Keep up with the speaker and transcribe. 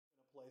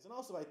And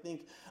also, I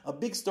think a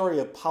big story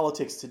of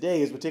politics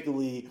today is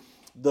particularly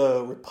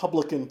the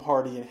Republican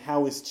Party and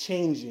how it's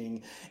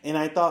changing. And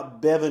I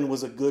thought Bevin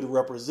was a good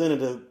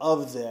representative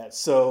of that.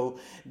 So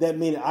that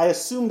meant I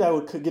assumed I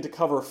would get to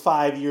cover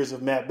 5 years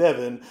of Matt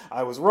Bevin.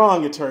 I was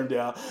wrong, it turned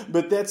out.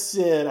 But that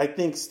said, I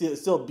think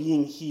still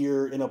being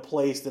here in a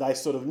place that I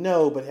sort of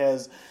know but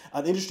has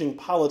an interesting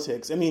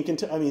politics.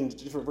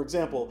 For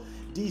example,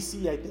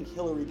 D.C., I think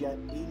Hillary got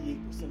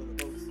 88% of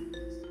the votes.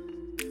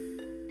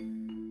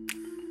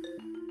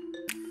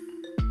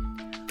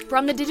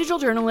 From the digital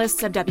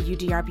journalists of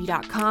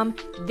WDRB.com,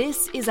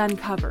 this is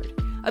Uncovered,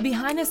 a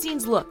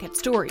behind-the-scenes look at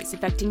stories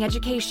affecting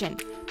education,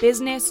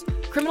 business,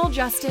 criminal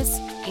justice,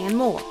 and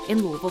more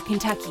in Louisville,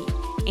 Kentucky.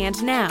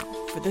 And now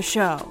for the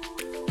show.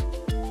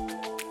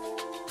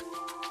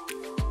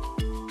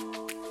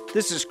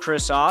 This is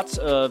Chris Otts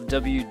of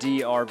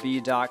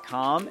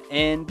WDRB.com,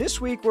 and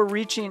this week we're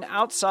reaching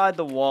outside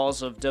the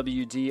walls of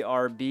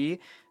WDRB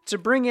to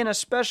bring in a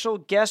special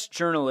guest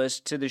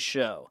journalist to the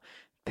show.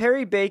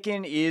 Perry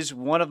Bacon is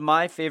one of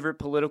my favorite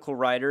political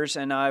writers,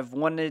 and I've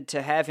wanted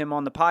to have him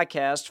on the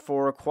podcast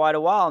for quite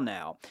a while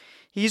now.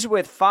 He's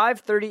with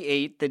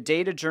 538, the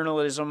data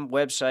journalism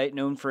website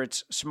known for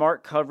its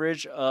smart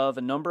coverage of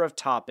a number of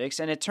topics,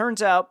 and it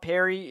turns out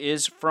Perry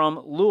is from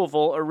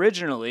Louisville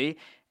originally,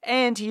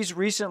 and he's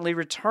recently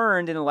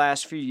returned in the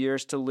last few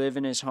years to live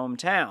in his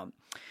hometown.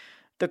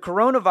 The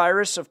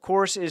coronavirus, of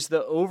course, is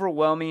the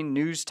overwhelming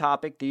news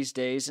topic these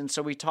days, and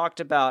so we talked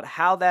about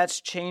how that's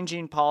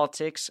changing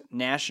politics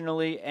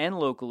nationally and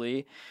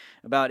locally,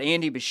 about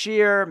Andy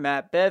Beshear,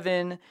 Matt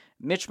Bevin,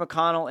 Mitch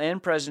McConnell,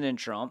 and President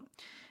Trump.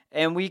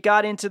 And we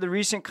got into the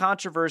recent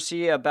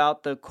controversy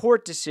about the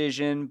court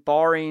decision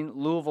barring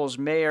Louisville's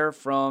mayor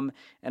from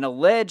an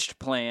alleged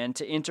plan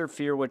to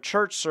interfere with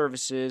church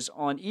services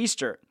on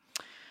Easter.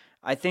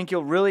 I think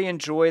you'll really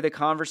enjoy the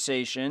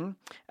conversation.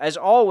 As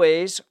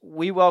always,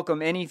 we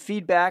welcome any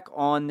feedback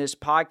on this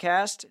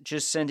podcast.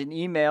 Just send an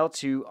email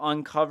to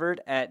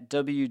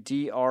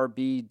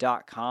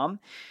uncovered@wdrb.com.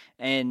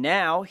 And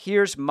now,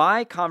 here's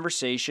my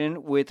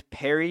conversation with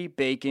Perry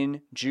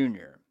Bacon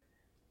Jr.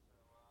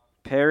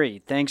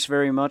 Perry, thanks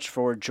very much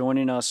for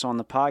joining us on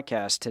the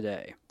podcast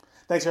today.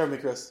 Thanks for having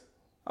me, Chris.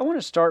 I want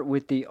to start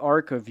with the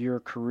arc of your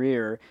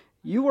career.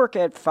 You work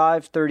at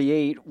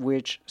 538,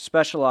 which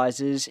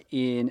specializes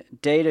in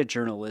data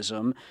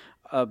journalism.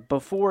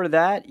 Before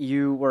that,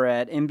 you were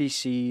at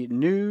NBC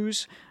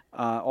News,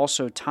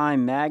 also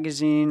Time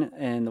Magazine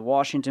and the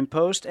Washington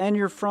Post, and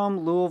you're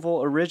from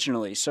Louisville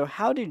originally. So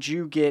how did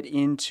you get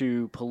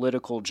into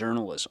political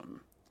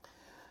journalism?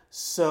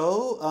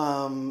 So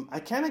I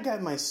kind of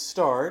got my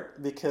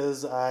start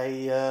because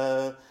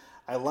I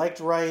liked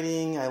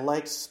writing, I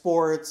liked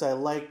sports, I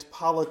liked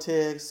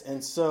politics,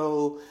 and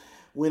so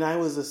when I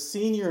was a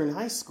senior in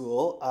high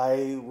school,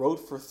 I wrote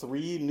for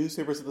 3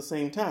 newspapers at the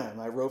same time.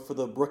 I wrote for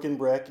the Brook and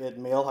Breck at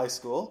Male High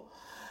School.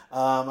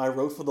 I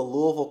wrote for the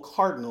Louisville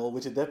Cardinal,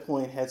 which at that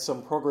point had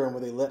some program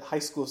where they let high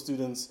school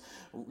students,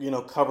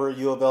 cover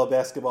U of L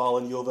basketball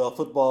and U of L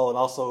football, and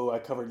also I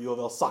covered U of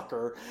L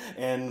soccer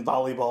and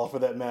volleyball for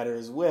that matter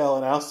as well.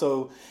 And I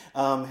also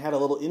had a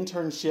little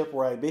internship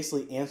where I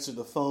basically answered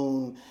the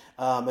phone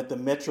at the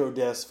Metro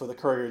desk for the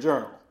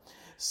Courier-Journal.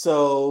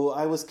 So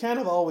I was kind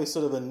of always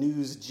sort of a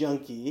news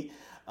junkie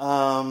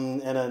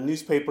and a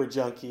newspaper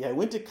junkie. I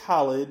went to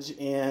college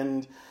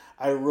and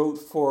I wrote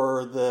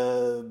for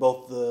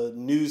both the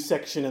news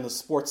section and the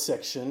sports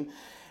section.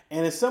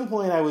 And at some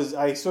point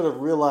I sort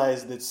of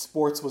realized that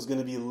sports was going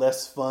to be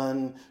less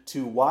fun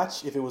to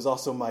watch if it was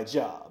also my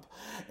job.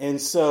 And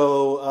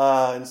so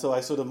I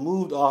sort of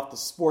moved off the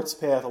sports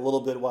path a little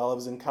bit while I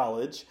was in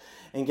college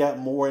and got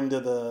more into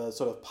the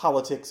sort of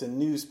politics and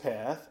news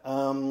path.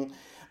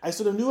 I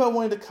sort of knew I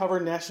wanted to cover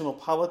national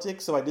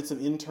politics, so I did some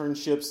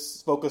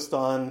internships focused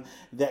on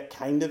that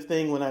kind of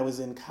thing when I was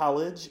in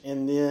college.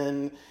 And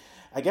then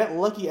I got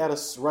lucky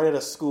right out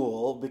of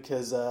school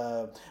because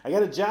I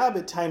got a job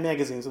at Time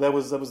Magazine, so that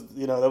was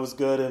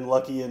good and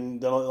lucky,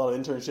 and done a lot of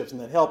internships, and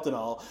that helped and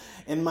all.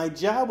 And my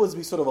job was to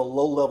be sort of a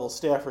low-level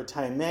staffer at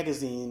Time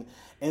Magazine.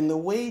 And the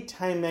way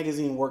Time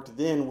Magazine worked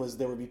then was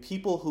there would be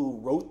people who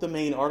wrote the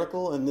main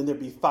article, and then there'd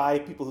be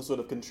 5 people who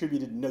sort of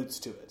contributed notes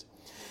to it.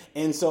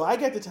 And so I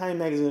got to Time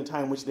Magazine at a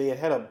time in which they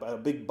had a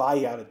big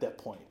buyout at that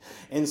point.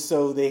 And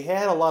so they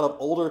had a lot of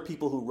older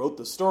people who wrote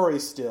the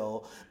stories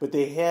still, but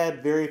they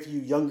had very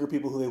few younger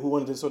people who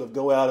wanted to sort of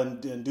go out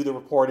and do the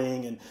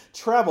reporting and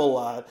travel a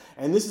lot.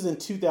 And this is in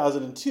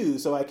 2002,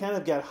 so I kind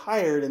of got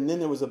hired, and then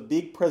there was a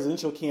big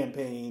presidential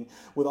campaign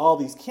with all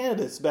these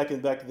candidates back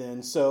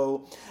then.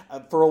 So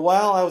for a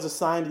while I was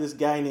assigned to this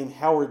guy named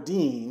Howard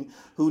Dean,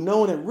 who no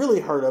one had really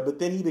heard of, but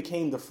then he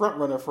became the front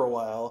runner for a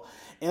while.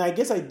 And I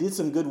guess I did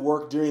some good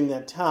work during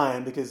that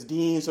time because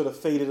Dean sort of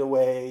faded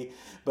away,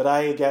 but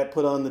I got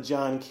put on the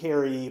John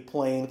Kerry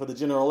plane for the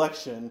general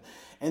election,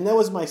 and that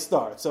was my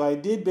start. So I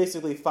did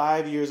basically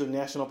 5 years of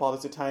national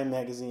politics at Time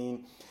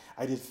Magazine.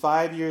 I did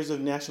 5 years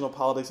of national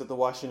politics at the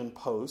Washington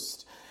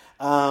Post.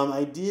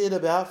 I did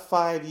about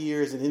 5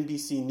 years at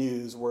NBC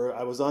News, where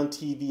I was on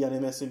TV on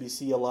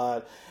MSNBC a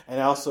lot,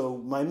 and also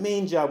my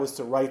main job was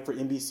to write for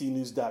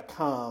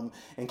NBCNews.com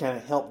and kind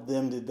of help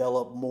them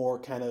develop more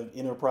kind of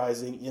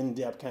enterprising,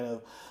 in-depth kind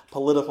of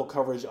political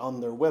coverage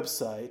on their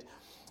website.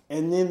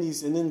 And then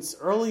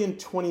early in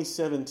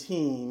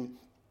 2017,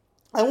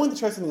 I wanted to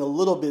try something a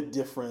little bit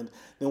different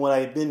than what I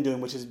had been doing,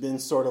 which has been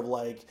sort of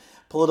like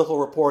political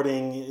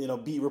reporting,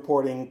 beat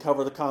reporting,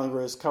 cover the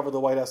Congress, cover the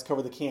White House,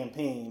 cover the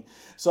campaign.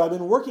 So I've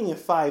been working at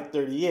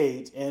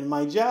 538, and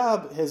my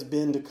job has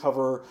been to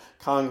cover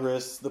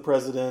Congress, the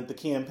president, the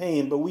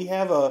campaign. But we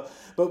have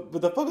but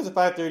the focus of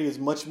 530 is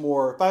much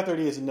more.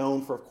 530 is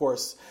known for, of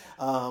course,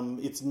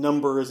 its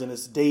numbers and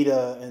its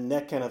data and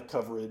that kind of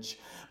coverage.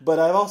 But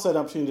I've also had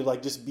an opportunity to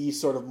just be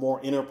sort of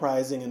more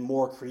enterprising and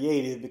more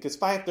creative, because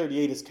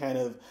 538 is kind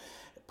of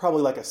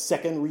probably like a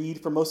second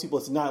read for most people.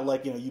 It's not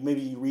like, you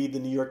read the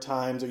New York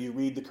Times or you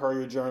read the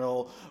Courier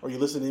Journal or you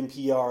listen to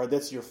NPR.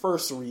 That's your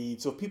first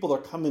read. So if people are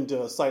coming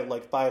to a site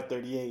like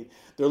 538,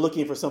 they're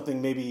looking for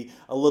something maybe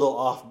a little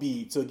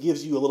offbeat. So it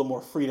gives you a little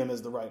more freedom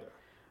as the writer.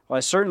 Well, I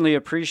certainly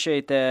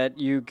appreciate that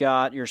you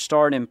got your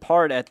start in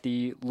part at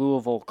the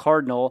Louisville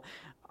Cardinal.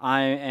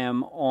 I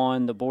am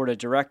on the board of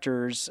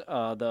directors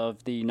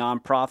of the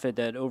nonprofit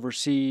that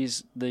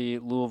oversees the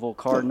Louisville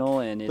Cardinal,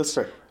 and it's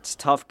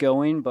tough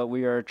going, but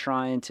we are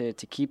trying to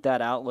keep that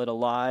outlet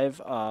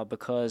alive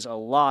because a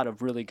lot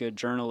of really good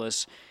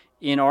journalists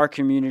in our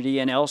community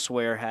and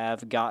elsewhere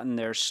have gotten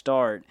their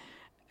start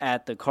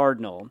at the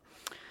Cardinal.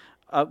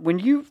 When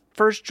you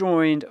first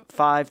joined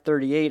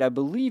 538, I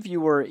believe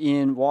you were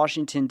in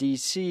Washington,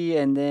 D.C.,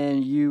 and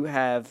then you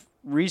have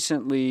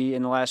recently,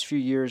 in the last few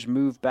years,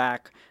 moved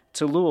back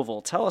to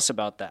Louisville. Tell us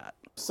about that.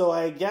 So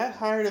I got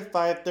hired at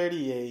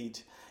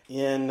 538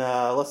 in,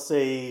 let's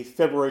say,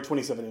 February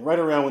 2017, right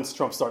around when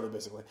Trump started,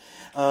 basically,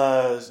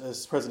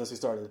 as presidency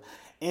started.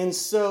 And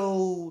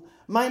so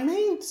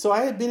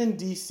I had been in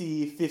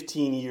D.C.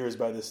 15 years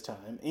by this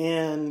time,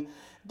 and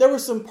there were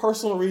some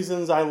personal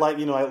reasons.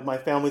 My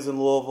family's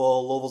in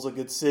Louisville. Louisville's a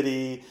good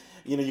city.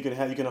 You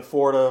can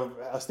afford a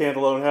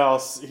standalone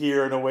house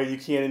here in a way you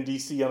can in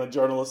D.C. on a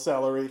journalist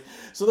salary.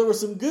 So there were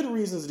some good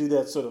reasons to do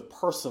that sort of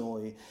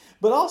personally.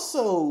 But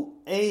also,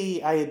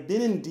 I had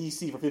been in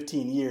D.C. for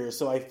 15 years,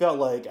 so I felt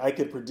like I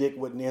could predict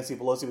what Nancy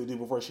Pelosi would do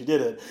before she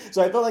did it.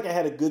 So I felt like I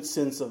had a good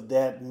sense of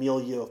that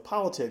milieu of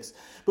politics.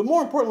 But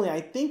more importantly,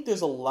 I think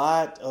there's a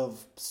lot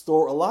of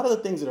the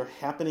things that are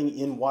happening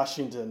in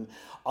Washington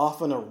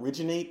often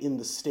originate in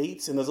the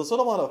states, and there's a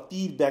lot of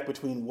feedback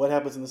between what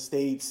happens in the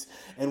states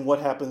and what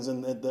happens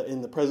at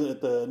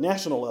the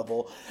national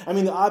level. I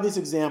mean, the obvious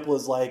example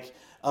is like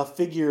a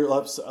figure,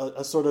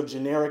 a sort of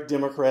generic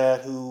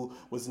Democrat who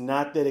was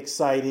not that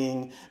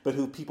exciting, but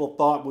who people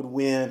thought would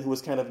win, who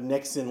was kind of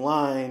next in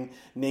line,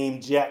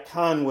 named Jack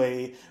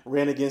Conway,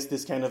 ran against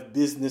this kind of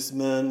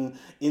businessman,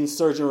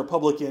 insurgent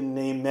Republican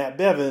named Matt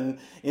Bevin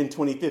in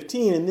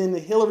 2015. And then the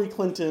Hillary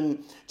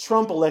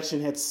Clinton-Trump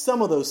election had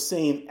some of those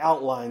same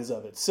outlines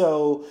of it.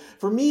 So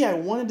for me, I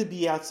wanted to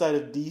be outside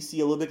of D.C.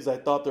 a little bit because I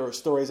thought there were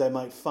stories I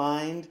might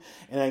find,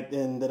 and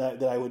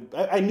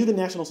I knew the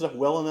national stuff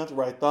well enough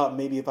where I thought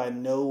maybe if I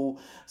know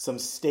some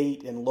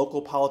state and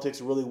local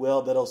politics really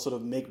well, that'll sort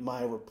of make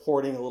my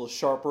reporting a little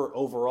sharper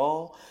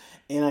overall.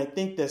 And I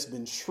think that's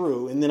been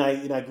true. And then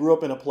I grew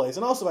up in a place.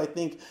 And also I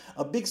think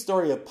a big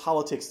story of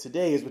politics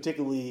today is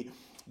particularly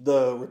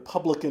the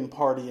Republican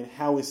Party and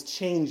how it's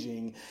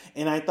changing.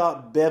 And I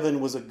thought Bevin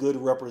was a good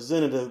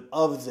representative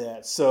of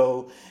that.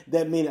 So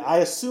that meant I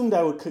assumed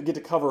I would get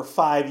to cover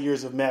 5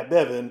 years of Matt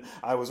Bevin.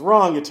 I was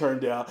wrong, it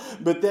turned out.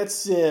 But that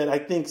said, I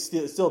think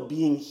still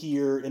being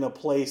here in a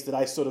place that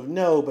I sort of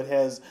know but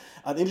has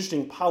an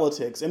interesting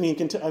politics.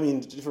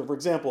 For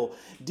example,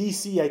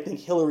 D.C., I think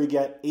Hillary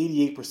got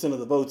 88% of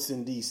the votes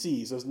in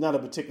D.C., so it's not a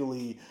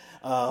particularly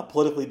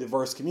politically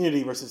diverse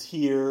community versus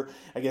here.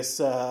 I guess,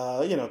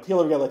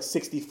 Hillary got like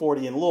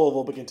 60-40 in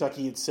Louisville, but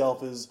Kentucky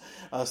itself is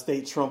a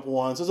state Trump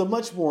won. So it's a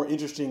much more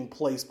interesting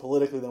place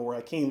politically than where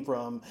I came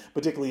from,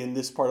 particularly in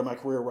this part of my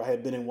career where I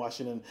had been in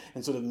Washington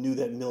and sort of knew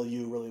that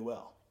milieu really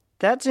well.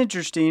 That's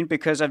interesting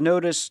because I've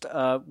noticed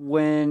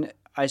when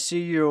I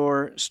see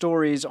your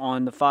stories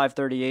on the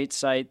 538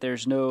 site,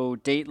 there's no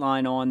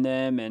dateline on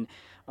them, and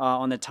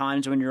on the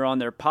times when you're on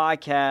their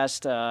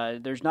podcast,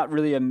 there's not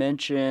really a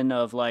mention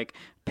of like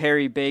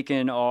Perry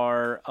Bacon,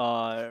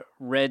 our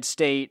red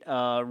state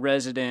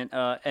resident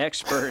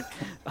expert.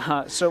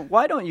 So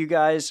why don't you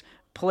guys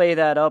play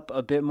that up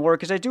a bit more?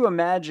 Because I do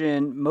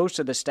imagine most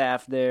of the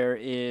staff there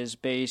is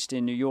based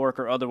in New York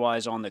or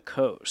otherwise on the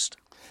coast.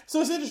 So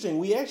it's interesting.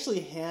 We actually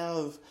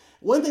have,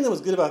 one thing that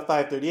was good about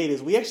 538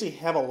 is we actually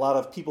have a lot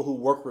of people who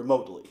work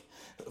remotely.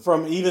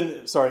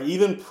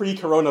 even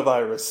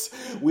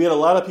pre-coronavirus, we had a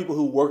lot of people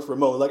who worked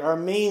remote. Like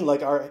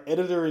our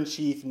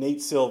editor-in-chief,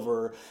 Nate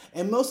Silver,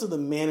 and most of the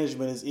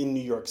management is in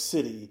New York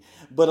City.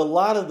 But a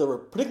lot of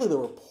particularly the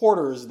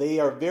reporters,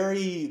 they're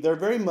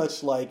very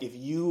much like, if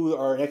you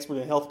are an expert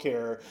in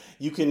healthcare,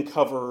 you can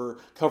cover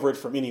it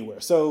from anywhere.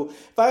 So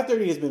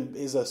 530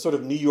 is a sort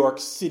of New York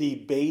City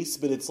base,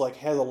 but it's like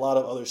has a lot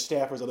of other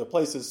staffers, other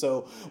places.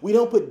 So we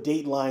don't put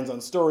date lines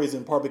on stories,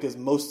 in part because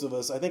most of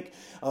us, I think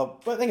a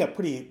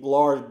pretty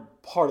large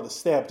part of the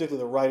staff,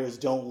 particularly the writers,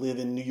 don't live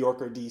in New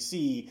York or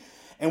DC,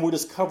 and we're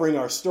just covering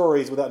our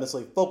stories without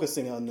necessarily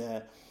focusing on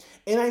that.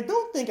 And I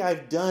don't think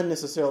I've done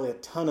necessarily a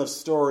ton of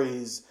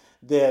stories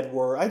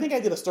I think I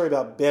did a story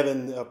about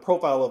Bevin, a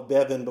profile of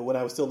Bevin, but when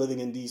I was still living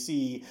in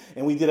DC,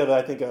 and we did have,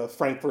 I think, a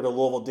Frankfurt or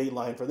Louisville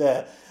dateline for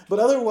that. But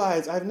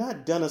otherwise, I've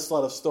not done a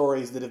lot of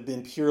stories that have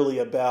been purely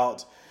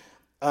about,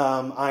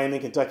 I am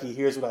in Kentucky,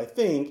 here's what I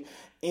think.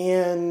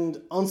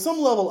 And on some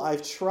level,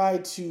 I've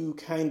tried to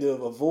kind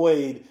of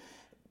avoid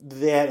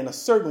that in a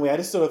certain way. I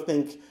just sort of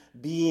think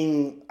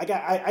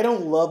I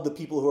don't love the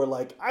people who are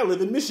like, I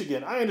live in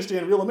Michigan, I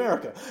understand real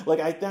America.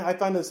 Like I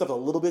find that stuff a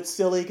little bit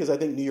silly, because I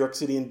think New York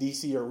City and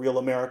DC are real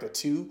America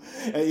too.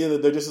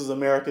 And, they're just as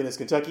American as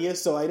Kentucky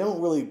is. So I don't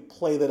really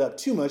play that up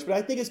too much. But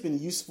I think it's been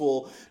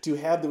useful to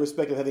have the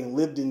respect of having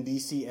lived in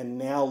DC and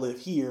now live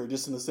here,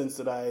 just in the sense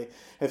that I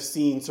have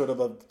seen sort of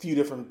a few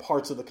different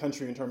parts of the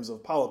country in terms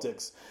of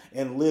politics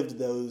and lived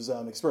those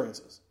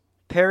experiences.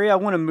 Perry, I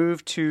want to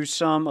move to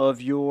some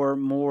of your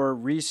more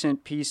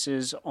recent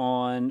pieces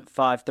on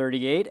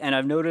 538, and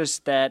I've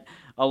noticed that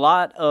a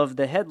lot of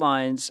the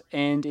headlines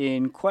end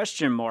in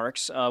question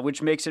marks,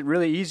 which makes it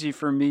really easy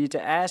for me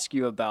to ask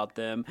you about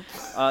them.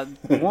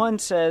 One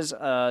says,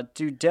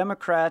 do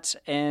Democrats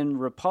and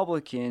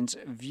Republicans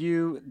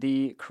view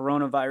the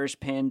coronavirus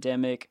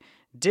pandemic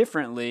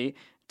differently?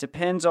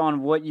 Depends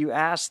on what you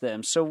ask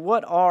them. So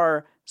what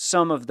are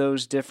some of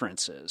those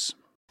differences?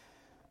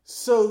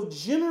 So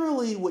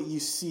generally what you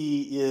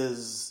see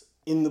is,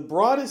 in the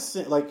broadest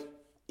sense, like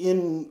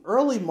in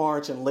early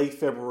March and late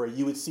February,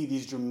 you would see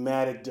these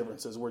dramatic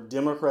differences where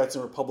Democrats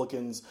and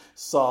Republicans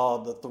saw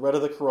the threat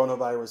of the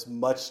coronavirus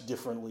much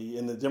differently.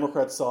 And the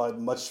Democrats saw it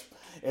much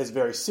as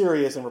very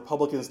serious, and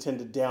Republicans tend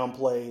to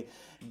downplay,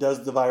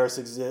 does the virus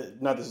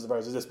exist? Not does the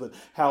virus exist, but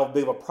how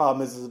big of a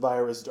problem is the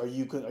virus? Are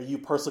you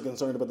personally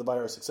concerned about the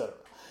virus, et cetera?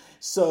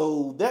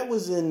 So that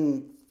was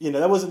in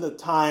the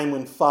time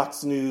when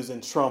Fox News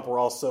and Trump were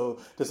also,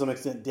 to some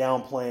extent,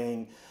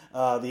 downplaying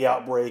the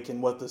outbreak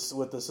and what the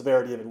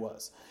severity of it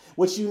was.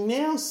 What you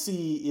now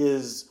see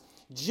is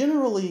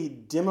generally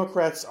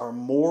Democrats are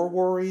more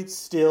worried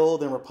still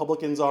than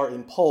Republicans are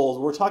in polls.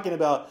 We're talking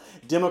about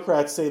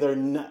Democrats say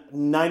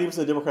 90%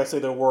 of Democrats say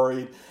they're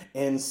worried,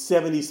 and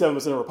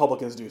 77% of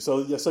Republicans do.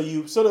 So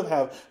you sort of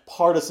have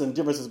partisan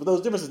differences, but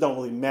those differences don't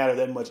really matter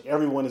that much.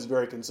 Everyone is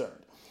very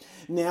concerned.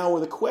 Now, where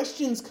the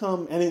questions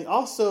come, and then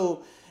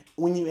also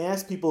when you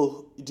ask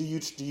people, do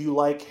you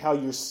like how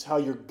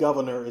your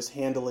governor is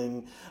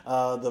handling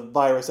the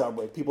virus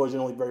outbreak? People are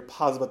generally very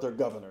positive about their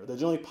governor. They're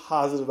generally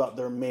positive about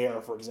their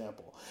mayor, for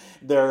example.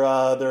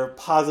 They're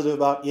positive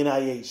about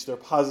NIH. They're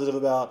positive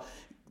about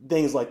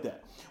things like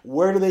that.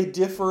 Where do they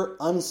differ?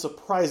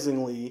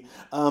 Unsurprisingly,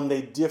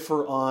 they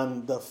differ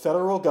on the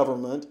federal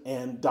government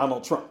and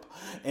Donald Trump.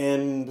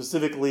 And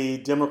specifically,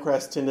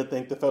 Democrats tend to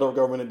think the federal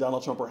government and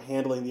Donald Trump are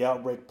handling the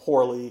outbreak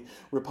poorly.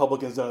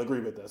 Republicans don't agree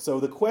with that. So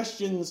the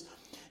questions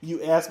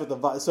you ask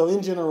so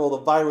in general, the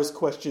virus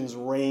questions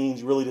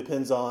range really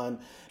depends on,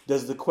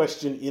 does the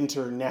question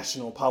enter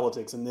national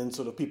politics, and then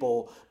sort of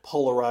people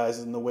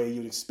polarize in the way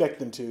you'd expect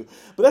them to.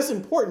 But that's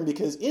important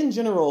because in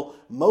general,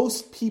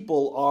 most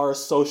people are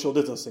social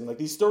distancing. Like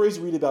these stories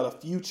read about a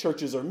few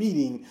churches are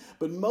meeting,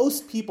 but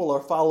most people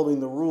are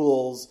following the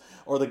rules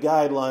or the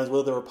guidelines,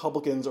 whether they're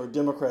Republicans or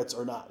Democrats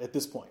or not at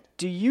this point.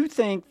 Do you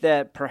think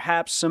that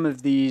perhaps some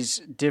of these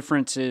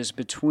differences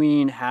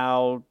between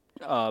how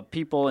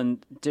people in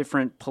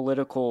different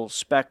political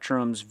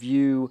spectrums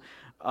view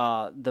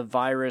the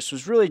virus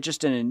was really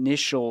just an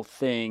initial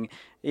thing?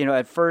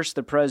 At first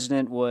the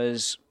president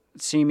was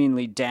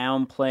seemingly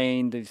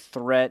downplaying the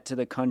threat to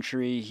the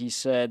country. He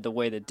said the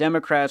way the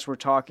Democrats were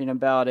talking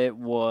about it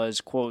was,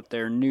 quote,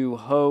 their new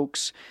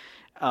hoax.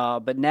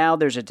 But now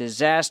there's a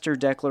disaster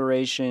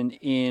declaration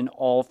in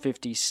all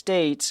 50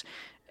 states,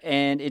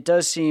 and it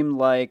does seem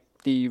like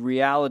the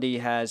reality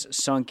has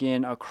sunk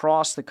in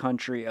across the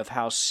country of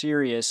how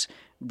serious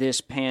this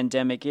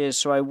pandemic is.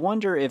 So I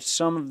wonder if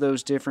some of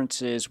those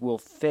differences will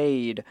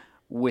fade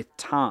with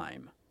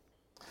time.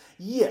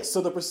 Yes,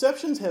 so the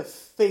perceptions have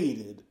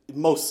faded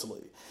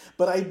mostly.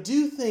 But I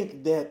do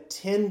think that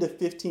 10 to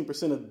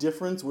 15% of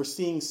difference, we're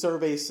seeing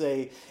surveys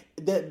say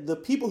that the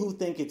people who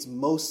think it's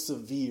most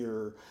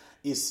severe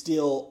is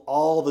still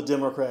all the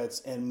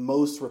Democrats and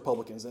most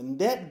Republicans. And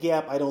that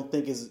gap, I don't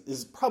think,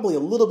 is probably a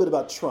little bit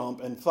about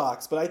Trump and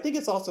Fox, but I think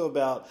it's also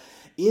about,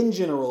 in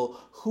general,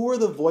 who are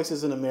the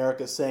voices in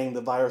America saying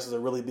the virus is a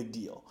really big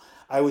deal?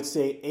 I would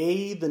say,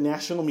 A, the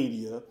national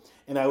media,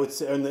 and I would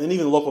say, and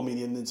even local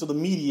media, and then, so the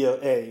media,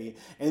 A,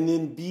 and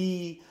then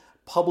B,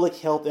 public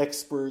health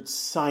experts,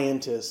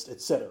 scientists,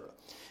 etc.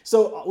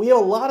 So we have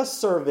a lot of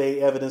survey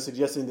evidence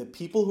suggesting that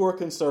people who are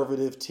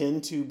conservative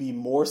tend to be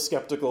more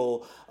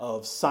skeptical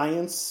of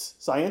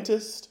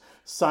scientists,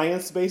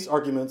 science-based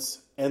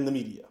arguments, and the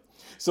media.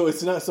 So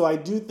it's not. So I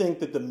do think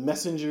that the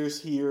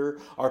messengers here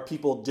are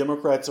people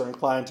Democrats are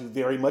inclined to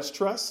very much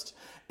trust,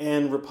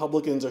 and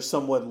Republicans are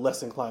somewhat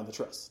less inclined to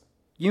trust.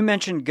 You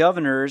mentioned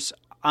governors.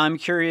 I'm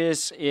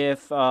curious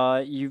if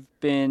you've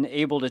been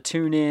able to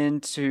tune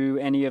in to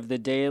any of the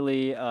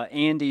daily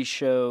Andy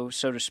show,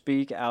 so to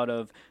speak, out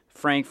of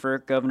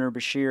Frankfurt. Governor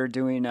Beshear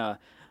doing a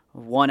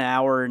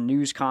 1-hour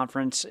news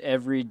conference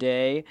every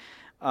day.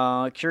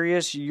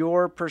 Curious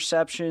your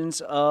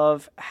perceptions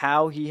of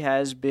how he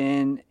has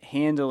been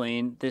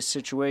handling this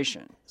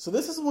situation. So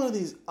this is one of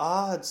these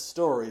odd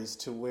stories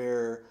to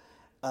where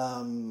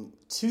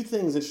two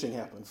things interesting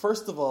happened.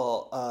 First of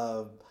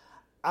all,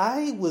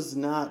 I was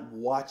not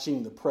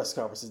watching the press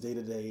conferences day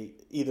to day,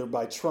 either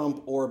by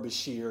Trump or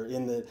Beshear,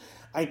 in that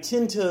I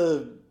tend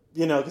to,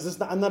 because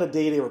I'm not a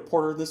day-to-day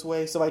reporter this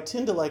way, so I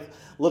tend to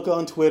look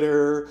on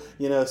Twitter,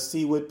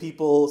 see what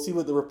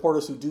the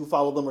reporters who do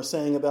follow them are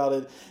saying about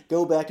it,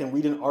 go back and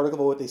read an article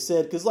about what they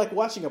said, because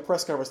watching a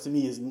press conference to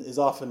me is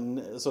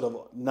often sort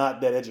of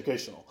not that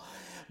educational.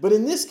 But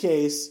in this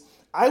case,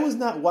 I was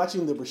not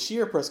watching the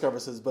Beshear press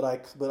conferences, but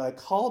I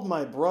called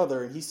my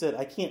brother and he said,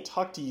 "I can't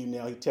talk to you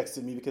now." He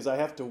texted me because I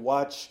have to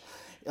watch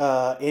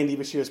Andy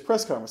Beshear's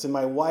press conference. And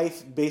my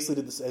wife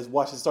basically did this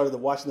started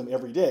watching them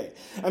every day.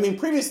 I mean,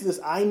 previous to this,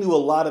 I knew a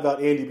lot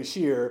about Andy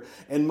Beshear,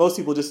 and most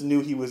people just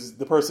knew he was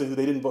the person who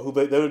they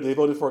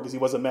voted for because he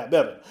wasn't Matt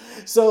Bevin.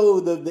 So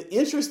the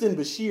interest in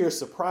Beshear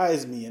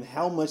surprised me, and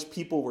how much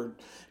people were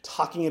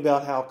talking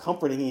about how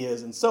comforting he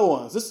is and so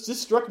on. This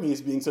just struck me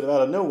as being sort of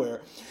out of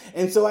nowhere.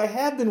 And so I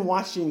have been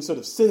watching sort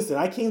of since then.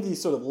 I came to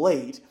these sort of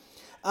late.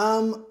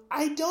 I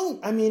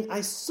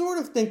sort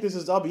of think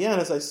I'll be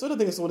honest, I sort of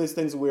think it's one of these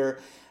things where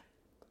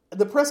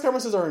the press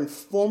conferences are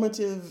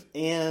informative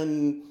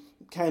and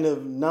kind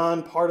of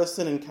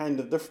nonpartisan and kind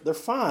of, they're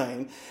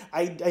fine.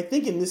 I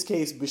think in this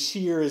case,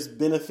 Beshear is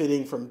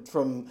benefiting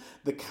from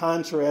the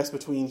contrast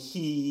between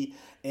he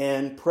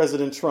and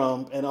President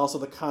Trump, and also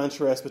the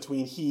contrast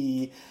between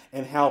he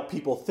and how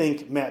people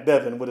think Matt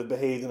Bevin would have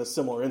behaved in a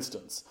similar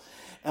instance.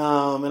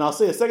 And I'll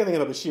say a second thing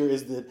about Beshear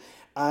is that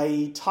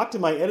I talked to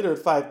my editor at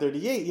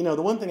 538.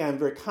 The one thing I'm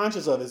very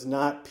conscious of is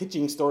not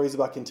pitching stories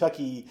about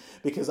Kentucky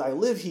because I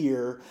live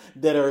here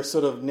that are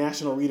sort of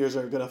national readers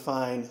are going to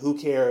find, who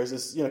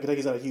cares?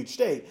 Kentucky's not a huge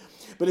state.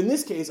 But in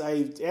this case,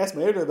 I asked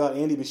my editor about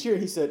Andy Beshear,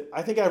 and he said,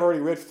 "I think I've already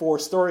read 4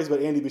 stories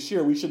about Andy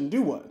Beshear. We shouldn't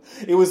do one."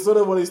 It was sort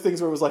of one of these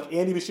things where it was like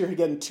Andy Beshear had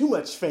gotten too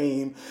much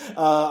fame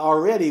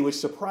already, which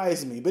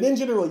surprised me. But in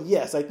general,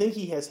 yes, I think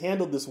he has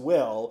handled this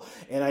well,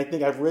 and I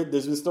think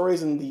there's been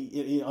stories on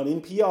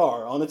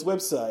NPR, on its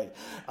website,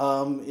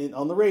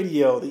 on the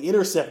radio. The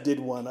Intercept did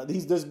one.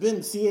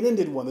 CNN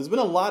did one. There's been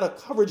a lot of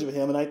coverage of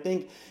him, and I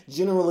think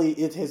generally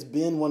it has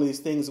been one of these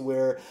things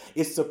where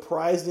it's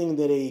surprising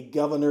that a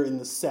governor in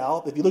the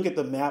South, if you look at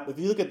the map, if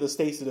you look at the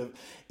states that have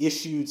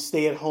issued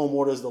stay-at-home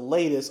orders the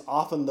latest,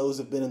 often those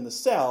have been in the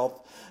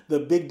South. The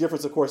big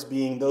difference, of course,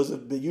 being those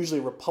have been, usually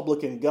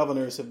Republican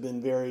governors have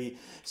been very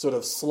sort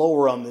of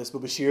slower on this,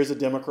 but Beshear is a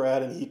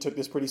Democrat, and he took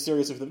this pretty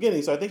seriously from the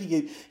beginning. So I think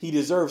he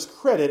deserves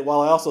credit,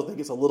 while I also think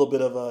it's a little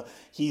bit of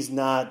he's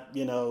not,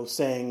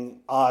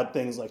 saying odd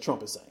things like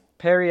Trump is saying.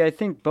 Perry, I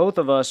think both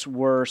of us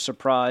were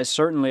surprised,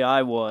 certainly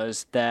I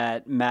was,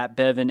 that Matt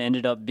Bevin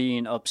ended up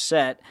being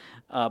upset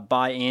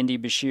by Andy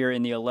Beshear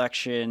in the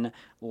election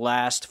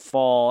last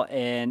fall.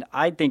 And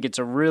I think it's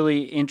a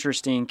really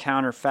interesting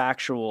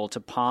counterfactual to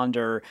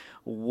ponder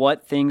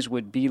what things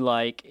would be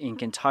like in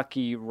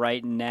Kentucky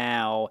right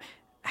now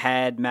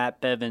had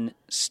Matt Bevin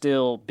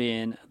still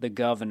been the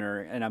governor.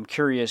 And I'm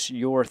curious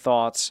your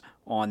thoughts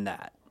on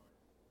that.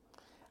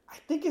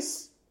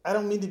 I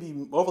don't mean to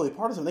be overly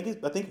partisan.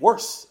 I think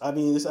worse. I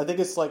think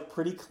it's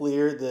pretty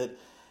clear that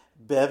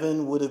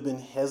Bevin would have been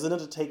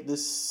hesitant to take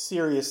this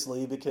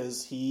seriously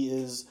because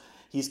he's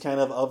kind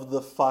of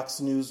the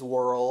Fox News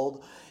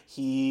world.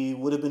 He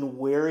would have been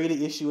wary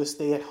to issue a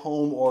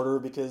stay-at-home order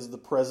because the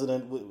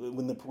president,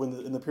 in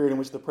the period in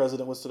which the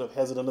president was sort of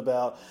hesitant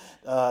about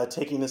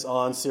taking this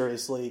on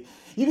seriously.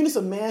 You can just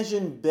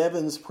imagine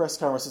Bevin's press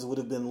conferences would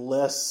have been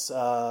less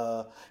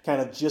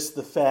kind of just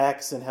the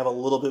facts and have a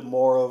little bit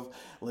more of,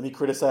 let me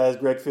criticize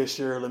Greg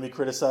Fisher, let me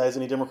criticize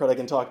any Democrat I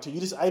can talk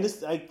to.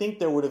 I think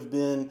there would have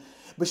been.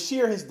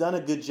 Beshear has done a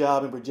good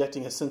job in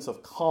projecting a sense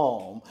of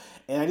calm,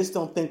 and I just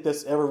don't think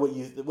that's ever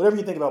whatever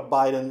you think about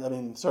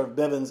Biden, sort of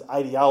Bevin's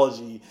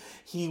ideology,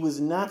 he was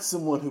not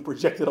someone who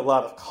projected a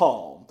lot of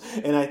calm,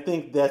 and I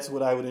think that's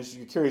what I would interest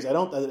you curious.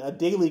 A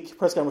daily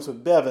press conference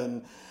with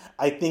Bevin,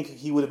 I think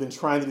he would have been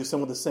trying to do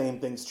some of the same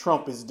things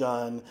Trump has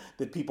done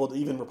that people,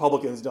 even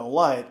Republicans, don't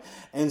like.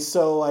 And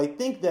so I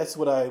think that's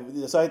what I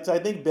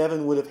think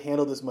Bevin would have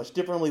handled this much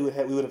differently. We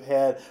would have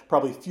had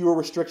probably fewer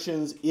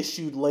restrictions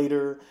issued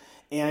later.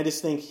 And I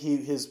just think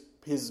his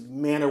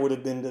manner would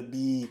have been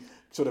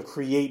to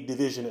create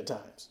division at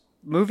times.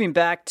 Moving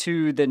back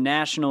to the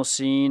national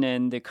scene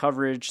and the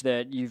coverage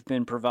that you've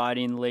been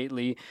providing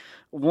lately,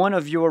 one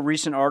of your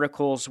recent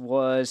articles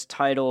was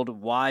titled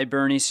 "Why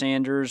Bernie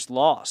Sanders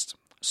Lost."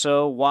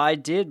 So why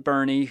did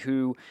Bernie,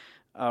 who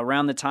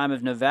around the time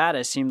of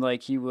Nevada seemed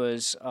like he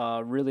was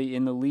really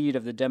in the lead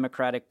of the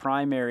Democratic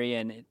primary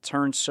and it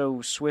turned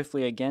so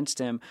swiftly against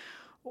him,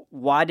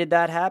 why did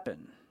that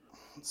happen?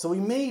 So we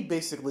made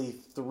basically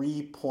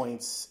 3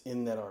 points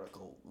in that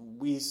article.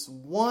 We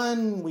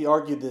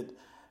argued that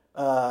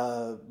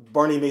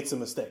Bernie made some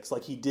mistakes.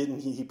 Like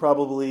he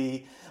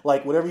probably,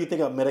 like whatever you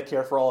think of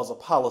Medicare for all as a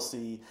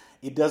policy,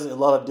 it doesn't, a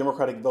lot of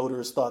Democratic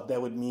voters thought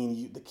that would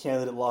mean the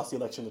candidate lost the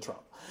election to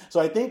Trump. So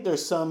I think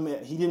there's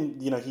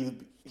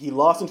he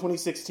lost in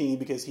 2016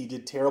 because he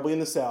did terribly in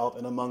the South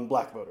and among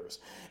black voters.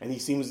 And he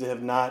seems to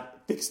have not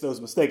fixed those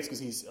mistakes because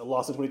he's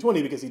lost in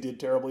 2020 because he did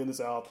terribly in the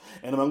South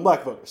and among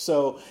black voters.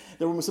 So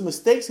there were some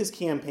mistakes his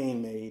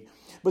campaign made.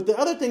 But the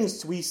other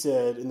things we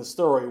said in the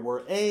story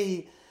were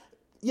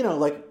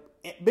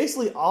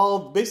basically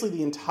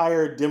the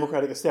entire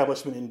Democratic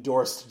establishment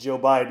endorsed Joe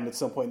Biden at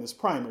some point in this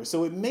primary.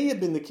 So it may have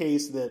been the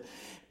case that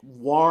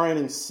Warren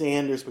and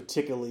Sanders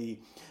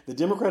particularly, the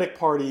Democratic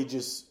Party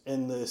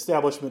and the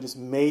establishment just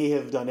may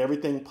have done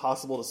everything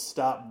possible to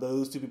stop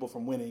those two people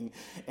from winning,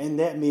 and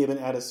that may have been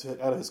out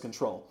of his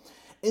control.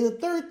 And the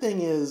third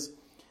thing is,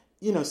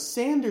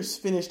 Sanders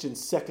finished in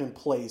second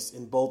place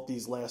in both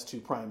these last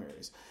two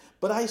primaries.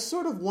 But I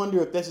sort of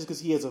wonder if that's just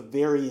because he has a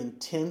very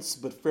intense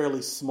but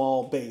fairly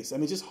small base. I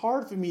mean, it's just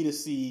hard for me to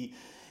see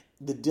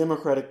the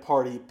Democratic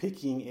Party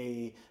picking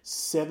a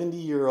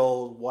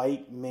 70-year-old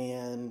white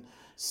man,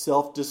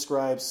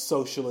 self-described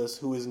socialist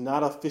who is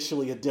not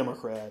officially a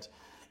Democrat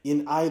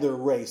in either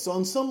race. So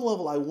on some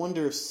level, I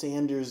wonder if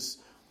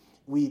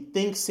we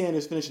think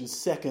Sanders finished in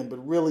second,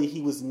 but really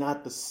he was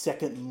not the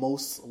second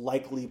most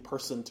likely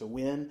person to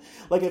win.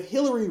 Like if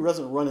Hillary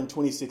doesn't run in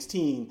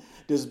 2016,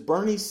 does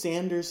Bernie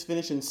Sanders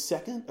finish in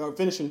second or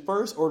finish in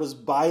first, or does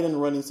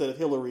Biden run instead of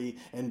Hillary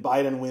and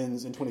Biden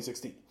wins in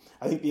 2016?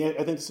 I think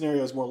the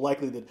scenario is more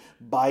likely that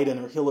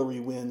Biden or Hillary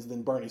wins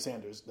than Bernie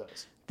Sanders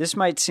does. This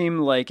might seem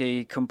like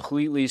a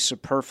completely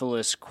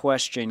superfluous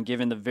question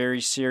given the very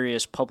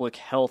serious public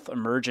health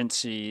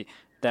emergency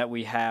that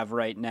we have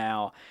right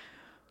now.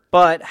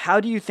 But how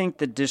do you think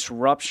the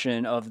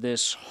disruption of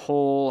this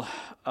whole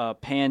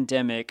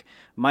pandemic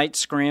might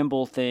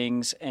scramble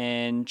things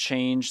and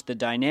change the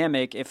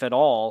dynamic, if at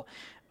all,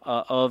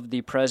 of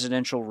the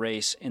presidential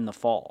race in the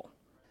fall?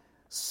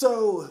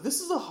 So this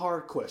is a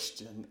hard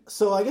question.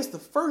 So I guess the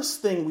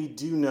first thing we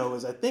do know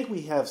is I think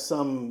we have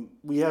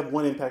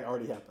one impact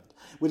already happened,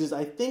 which is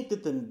I think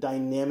that the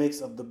dynamics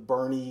of the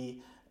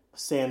Bernie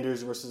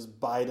Sanders versus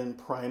Biden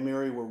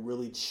primary were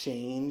really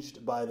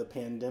changed by the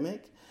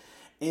pandemic.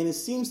 And it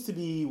seems to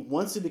be,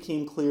 once it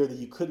became clear that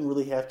you couldn't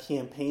really have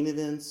campaign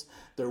events,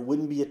 there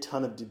wouldn't be a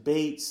ton of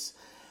debates.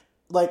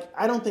 Like,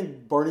 I don't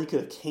think Bernie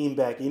could have came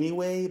back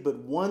anyway, but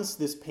once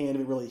this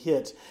pandemic really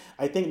hit,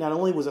 I think not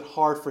only was it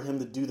hard for him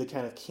to do the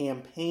kind of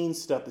campaign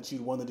stuff that you'd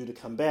want to do to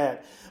come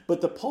back,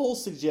 but the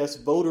polls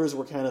suggest Democratic voters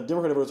were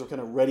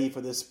kind of ready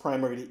for this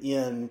primary to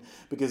end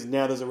because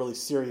now there's a really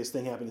serious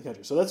thing happening in the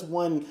country. So that's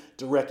one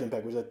direct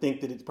impact, which I think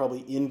that it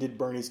probably ended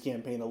Bernie's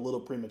campaign a little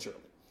prematurely.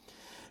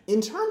 In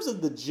terms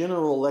of the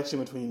general election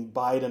between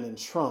Biden and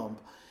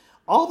Trump,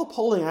 all the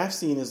polling I've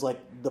seen is like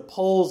the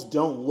polls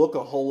don't look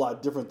a whole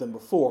lot different than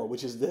before,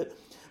 which is that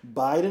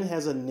Biden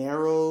has a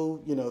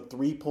narrow,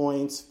 3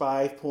 points,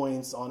 5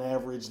 points on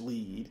average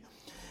lead.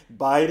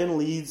 Biden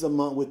leads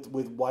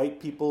with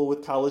white people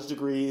with college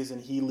degrees,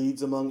 and he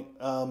leads among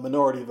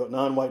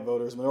non-white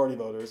voters, minority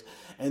voters.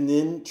 And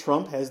then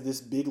Trump has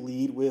this big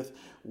lead with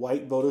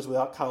white voters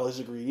without college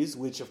degrees,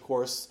 which of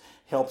course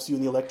helps you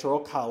in the Electoral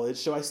College.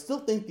 So I still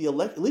think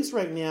at least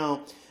right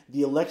now,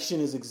 the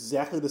election is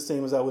exactly the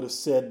same as I would have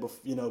said,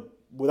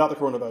 without the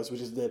coronavirus,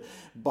 which is that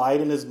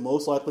Biden is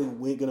most likely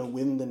going to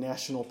win the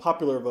national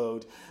popular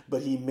vote,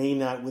 but he may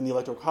not win the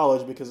Electoral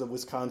College because of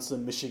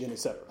Wisconsin, Michigan,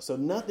 etc. So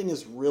nothing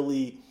is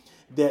really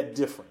that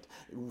different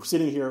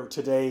sitting here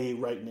today,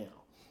 right now.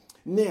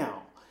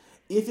 Now,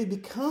 if it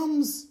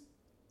becomes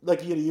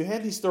like, you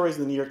had these stories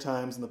in the New York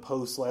Times and the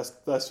Post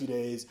last few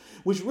days,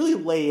 which really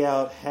lay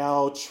out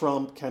how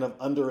Trump kind of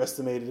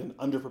underestimated and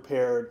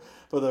underprepared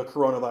for the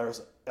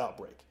coronavirus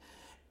outbreak.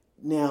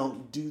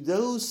 Now, do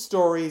those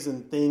stories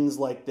and things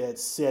like that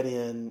set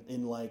in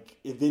like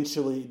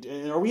eventually,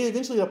 are we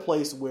eventually at a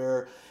place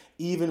where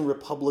even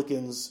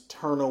Republicans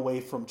turn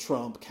away from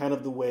Trump, kind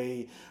of the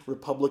way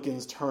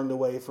Republicans turned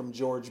away from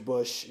George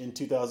Bush in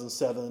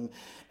 2007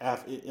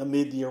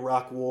 amid the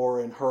Iraq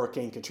War and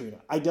Hurricane Katrina?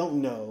 I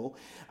don't know.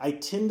 I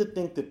tend to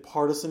think that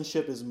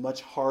partisanship is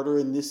much harder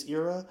in this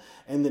era,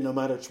 and that no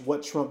matter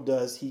what Trump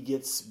does, he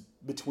gets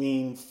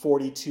between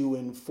 42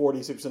 and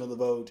 46% of the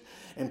vote,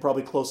 and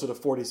probably closer to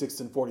 46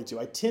 and 42.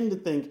 I tend to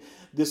think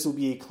this will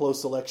be a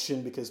close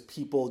election because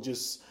people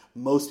just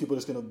most people are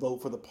just going to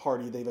vote for the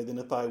party they've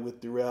identified with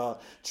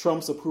throughout.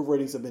 Trump's approval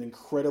ratings have been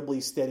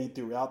incredibly steady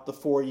throughout the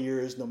 4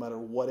 years, no matter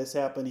what has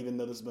happened, even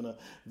though there's been a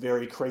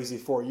very crazy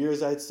 4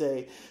 years, I'd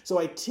say. So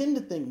I tend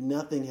to think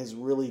nothing has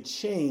really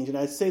changed. And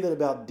I'd say that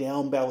about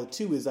down ballot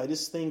too, is I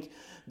just think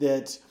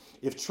that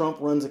if Trump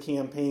runs a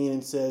campaign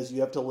and says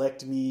you have to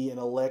elect me and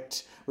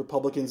elect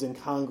Republicans in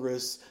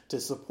Congress to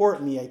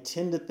support me, I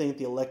tend to think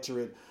the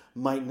electorate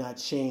might not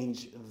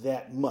change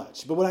that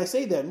much. But when I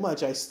say that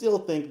much, I still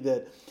think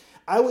that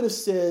I would have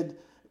said,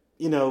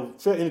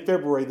 in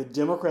February, the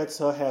Democrats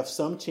have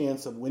some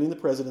chance of winning the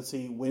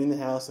presidency, winning the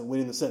House, and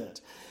winning the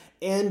Senate.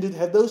 And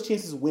have those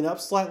chances went up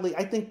slightly?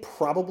 I think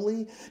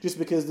probably, just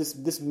because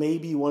this may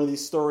be one of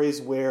these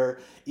stories where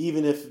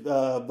even if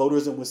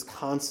voters in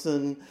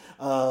Wisconsin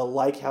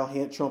like how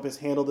Trump has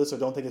handled this or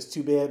don't think it's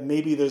too bad,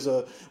 maybe there's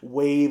a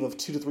wave of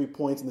 2 to 3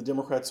 points in the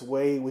Democrats'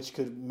 way, which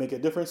could make a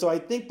difference. So I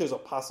think there's a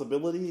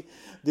possibility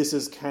this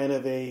is kind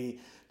of a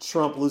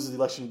Trump loses the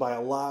election by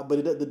a lot,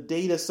 but the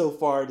data so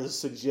far does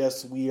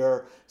suggest we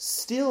are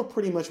still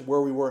pretty much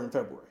where we were in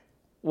February.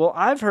 Well,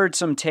 I've heard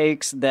some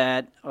takes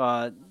that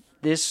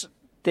this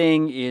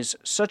thing is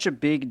such a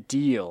big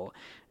deal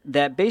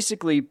that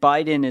basically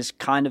Biden is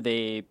kind of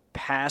a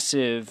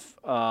passive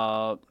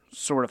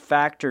sort of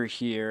factor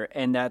here,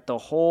 and that the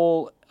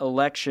whole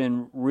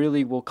election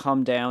really will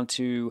come down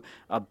to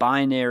a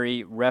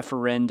binary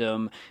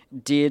referendum.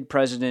 Did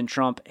President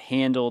Trump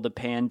handle the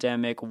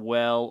pandemic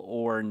well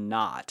or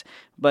not?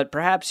 But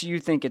perhaps you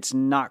think it's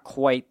not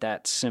quite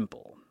that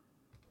simple.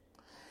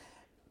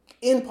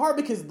 In part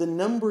because the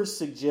numbers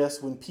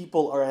suggest when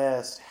people are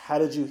asked, how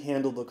did Trump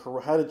handle the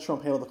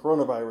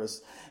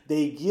coronavirus,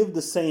 they give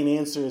the same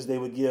answers they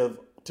would give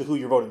to who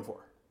you're voting for.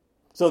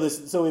 My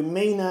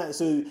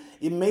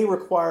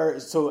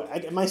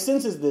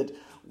sense is that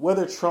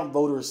whether Trump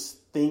voters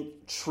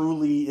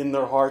truly in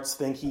their hearts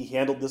think he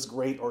handled this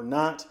great or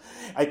not,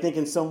 I think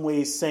in some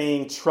ways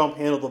saying Trump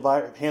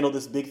handled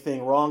this big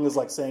thing wrong is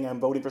like saying I'm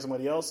voting for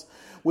somebody else,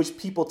 which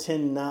people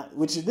tend not,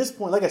 which at this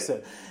point, like I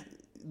said,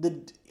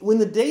 when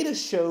the data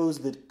shows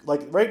that,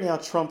 like right now,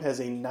 Trump has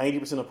a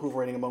 90% approval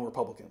rating among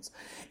Republicans.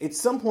 At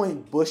some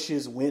point,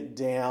 Bush's went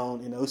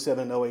down in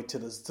 07 and 08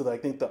 to I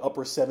think the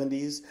upper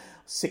 70s,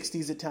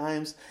 60s at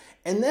times.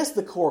 And that's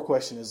the core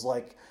question is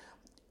like,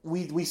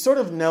 we sort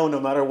of know no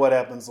matter what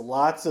happens,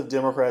 lots of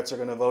Democrats are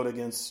going to vote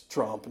against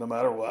Trump no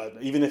matter what.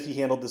 Even if he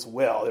handled this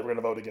well, they were going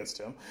to vote against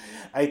him.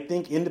 I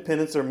think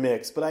independents are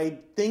mixed, but I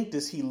think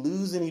does he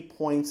lose any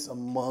points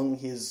among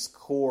his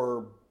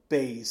core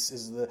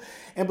base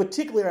and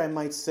particularly I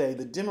might say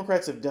the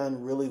Democrats have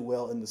done really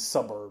well in the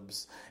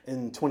suburbs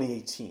in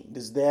 2018.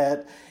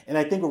 And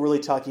I think we're really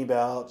talking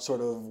about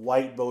sort of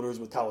white voters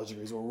with college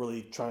degrees. We're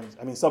really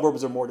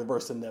suburbs are more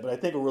diverse than that, but I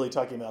think we're really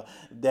talking about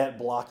that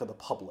block of the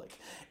public.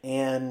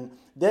 And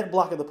that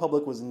block of the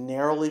public was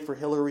narrowly for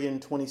Hillary in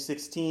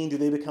 2016. Do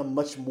they become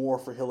much more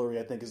for Hillary,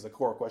 I think, is the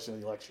core question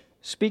of the election.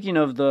 Speaking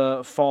of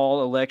the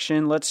fall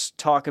election, let's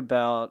talk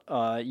about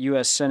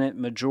U.S. Senate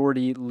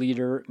Majority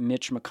Leader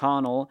Mitch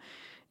McConnell.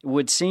 It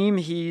would seem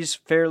he's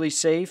fairly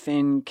safe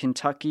in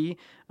Kentucky,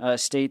 a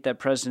state that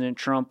President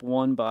Trump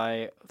won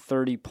by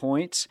 30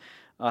 points.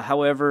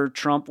 However,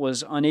 Trump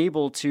was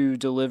unable to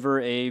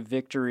deliver a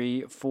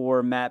victory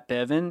for Matt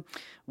Bevin.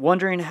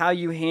 Wondering how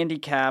you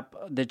handicap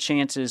the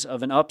chances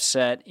of an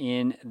upset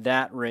in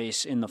that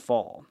race in the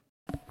fall.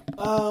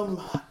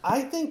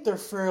 I think they're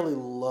fairly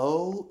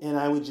low, and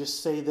I would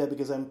just say that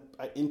because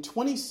in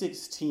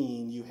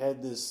 2016, you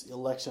had this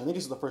election, I think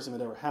this is the first time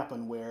it ever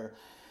happened, where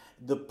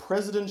the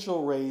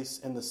presidential race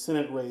and the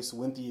Senate race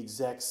went the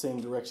exact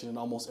same direction in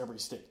almost every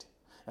state.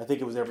 I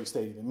think it was every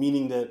state,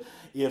 meaning that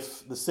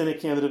if the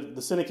Senate candidate,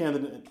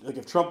 like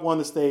if Trump won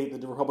the state,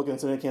 the Republican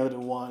Senate candidate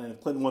won, and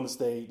if Clinton won the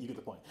state, you get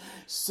the point.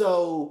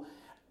 So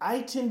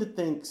I tend to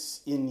think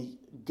and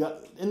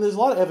there's a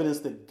lot of evidence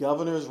that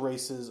governors'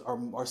 races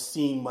are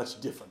seen much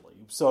differently.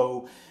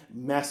 So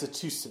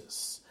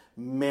Massachusetts,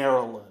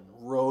 Maryland,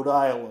 Rhode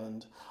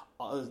Island,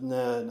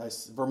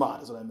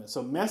 Vermont is what I meant.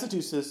 So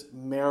Massachusetts,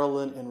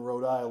 Maryland, and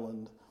Rhode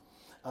Island.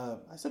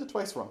 I said it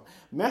twice wrong.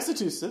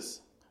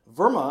 Massachusetts,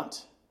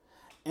 Vermont,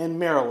 and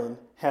Maryland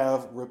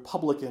have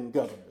Republican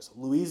governors.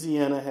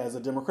 Louisiana has a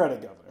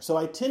Democratic governor. So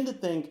I tend to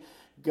think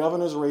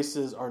governors'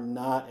 races are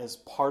not as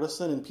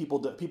partisan, and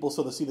people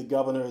sort of see the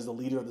governor as the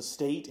leader of the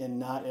state and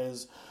not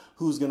as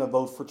who's going to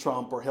vote for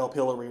Trump or help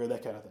Hillary or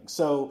that kind of thing.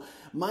 So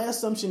my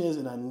assumption is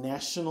in a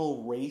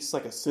national race,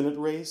 like a Senate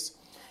race,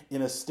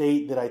 in a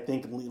state that I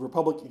think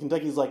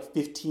Kentucky is like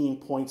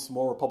 15 points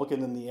more Republican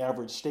than the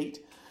average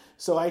state.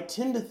 So I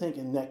tend to think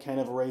in that kind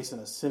of race, in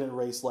a Senate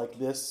race like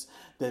this,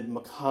 that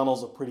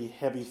McConnell's a pretty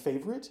heavy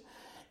favorite.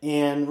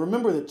 And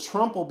remember that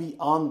Trump will be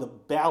on the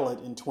ballot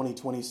in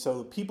 2020,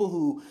 so people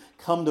who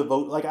come to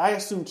vote, like I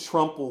assume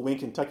Trump will win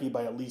Kentucky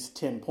by at least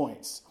 10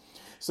 points.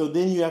 So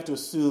then you have to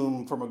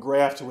assume for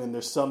McGrath to win,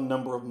 there's some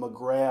number of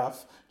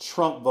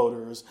McGrath-Trump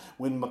voters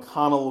when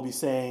McConnell will be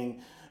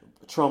saying,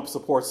 Trump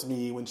supports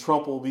me, when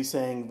Trump will be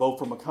saying vote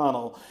for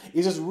McConnell.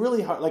 It's just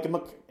really hard. Like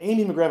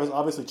Amy McGrath is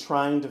obviously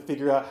trying to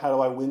figure out how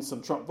do I win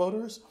some Trump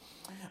voters.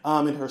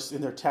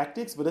 in their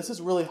tactics, but this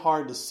is really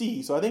hard to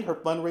see. So I think her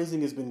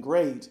fundraising has been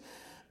great,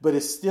 but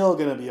it's still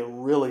going to be a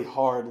really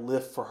hard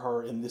lift for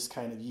her in this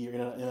kind of year.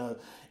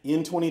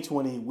 In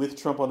 2020, with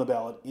Trump on the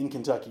ballot in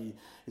Kentucky,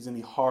 is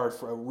going to be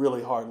a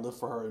really hard lift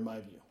for her, in my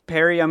view.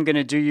 Perry, I'm going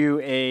to do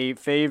you a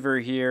favor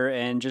here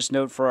and just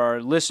note for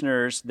our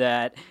listeners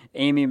that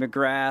Amy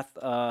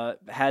McGrath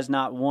has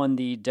not won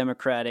the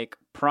Democratic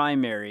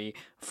primary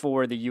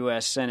for the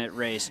U.S. Senate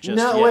race just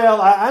yet. Well,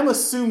 I'm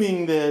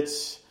assuming that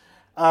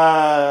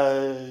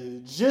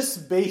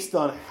just based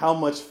on how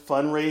much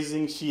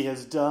fundraising she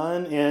has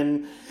done,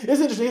 and it's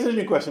an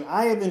interesting question.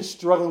 I have been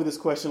struggling with this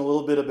question a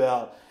little bit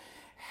about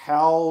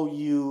how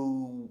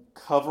you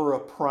cover a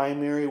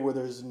primary where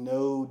there's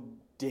no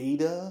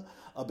data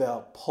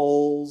about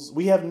polls.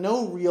 We have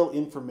no real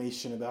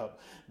information about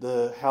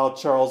how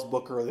Charles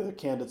Booker or the other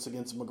candidates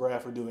against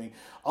McGrath are doing.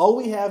 All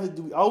we have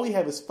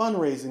is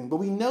fundraising, but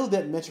we know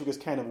that metric is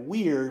kind of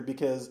weird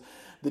because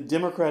the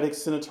Democratic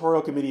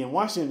Senatorial Committee in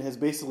Washington has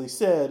basically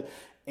said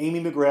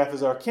Amy McGrath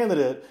is our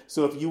candidate,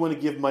 so if you want to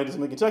give money to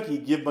somebody in Kentucky,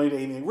 give money to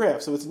Amy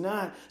McGrath. So it's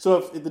not. So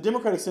if the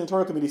Democratic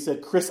Senatorial Committee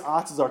said Chris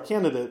Otts is our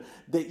candidate,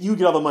 that you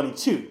get all the money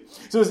too.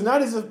 So it's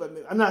not as if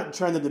I'm not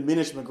trying to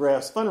diminish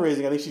McGrath's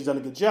fundraising. I think she's done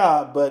a good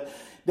job, but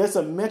that's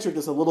a metric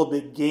that's a little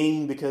bit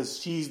gained because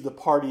she's the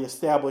party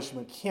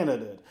establishment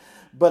candidate.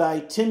 But I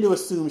tend to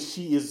assume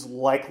she is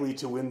likely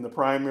to win the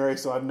primary,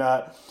 so I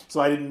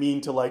didn't mean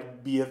to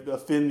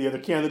offend the other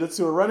candidates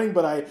who are running,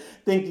 but I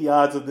think the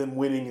odds of them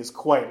winning is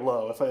quite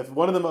low. If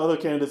one of them other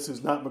candidates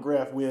who's not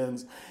McGrath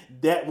wins,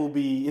 that will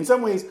be, in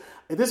some ways,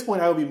 at this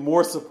point, I would be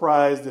more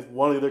surprised if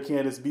one of the other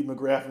candidates beat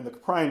McGrath in the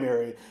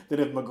primary than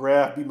if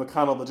McGrath beat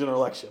McConnell in the general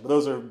election. But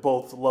those are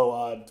both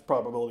low-odd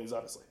probabilities,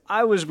 obviously.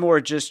 I was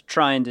more just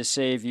trying to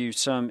save you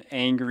some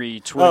angry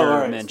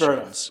Twitter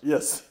mentions. Fair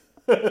enough.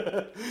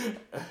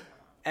 Yes.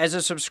 As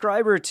a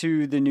subscriber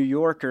to The New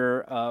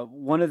Yorker,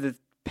 one of the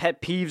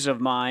pet peeves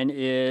of mine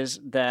is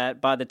that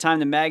by the time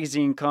the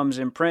magazine comes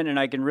in print and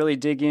I can really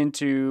dig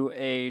into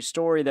a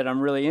story that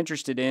I'm really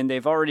interested in,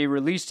 they've already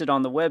released it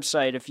on the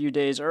website a few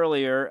days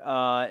earlier,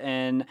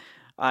 and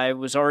I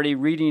was already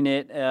reading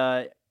it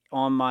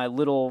on my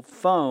little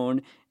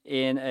phone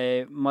in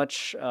a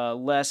much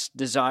less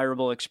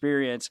desirable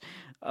experience.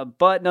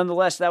 But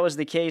nonetheless, that was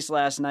the case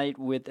last night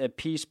with a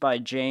piece by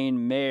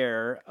Jane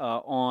Mayer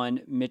on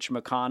Mitch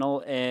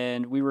McConnell.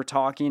 And we were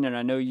talking, and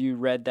I know you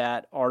read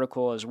that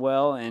article as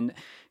well, and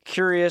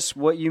curious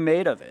what you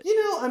made of it.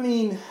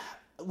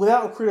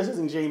 Without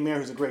criticizing Jane Mayer,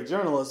 who's a great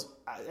journalist,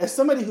 as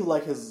somebody who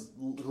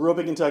grew up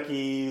in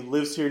Kentucky,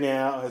 lives here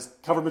now, has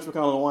covered Mitch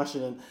McConnell in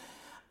Washington,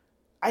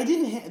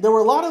 there were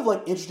a lot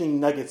of interesting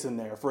nuggets in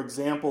there. For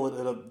example,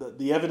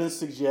 the evidence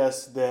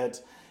suggests that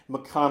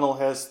McConnell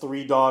has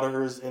 3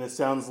 daughters, and it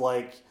sounds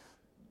like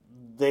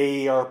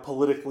they are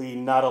politically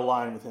not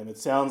aligned with him. It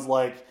sounds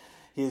like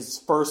his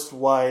first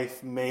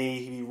wife may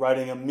be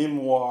writing a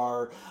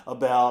memoir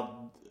about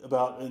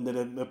and that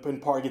in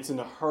part gets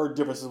into her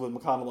differences with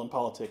McConnell in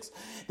politics.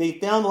 They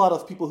found a lot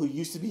of people who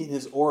used to be in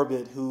his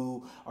orbit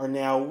who are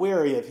now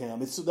wary of him.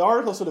 The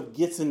article sort of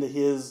gets into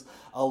his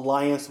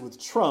alliance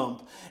with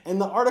Trump, and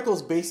the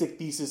article's basic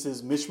thesis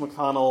is Mitch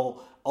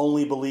McConnell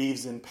only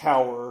believes in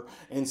power,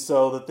 and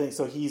so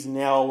he's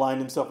now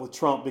aligned himself with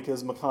Trump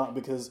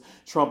because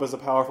Trump is a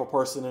powerful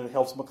person and it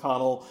helps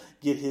McConnell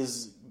get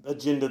his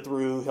agenda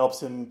through,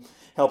 helps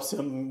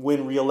him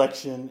win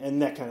re-election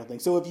and that kind of thing.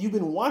 So if you've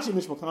been watching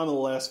Mitch McConnell the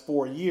last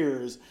 4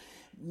 years,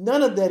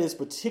 none of that is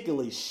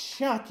particularly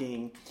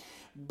shocking.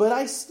 But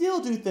I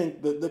still do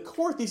think the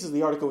core thesis of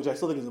the article, which I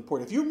still think is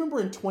important. If you remember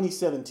in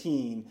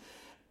 2017,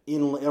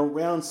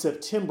 around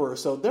September or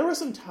so, there were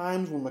some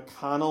times when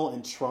McConnell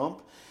and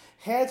Trump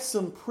had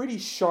some pretty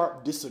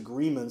sharp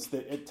disagreements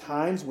that at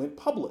times went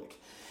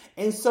public.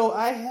 And so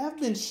I have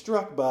been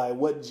struck by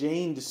what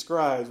Jane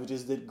describes, which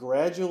is that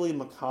gradually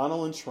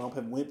McConnell and Trump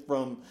have went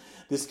from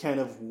this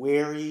kind of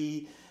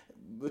wary,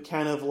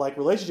 kind of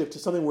relationship to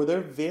something where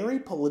they're very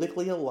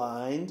politically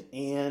aligned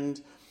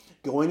and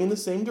going in the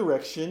same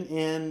direction.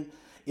 And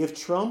if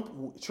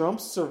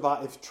Trump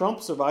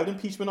survived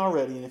impeachment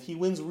already, and if he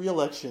wins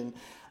re-election,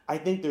 I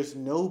think there's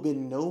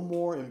been no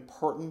more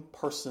important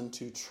person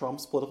to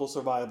Trump's political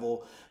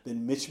survival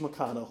than Mitch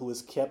McConnell, who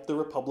has kept the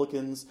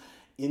Republicans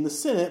in the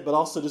Senate, but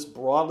also just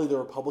broadly the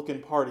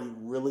Republican Party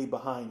really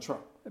behind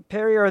Trump.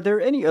 Perry, are there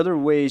any other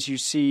ways you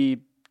see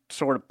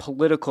sort of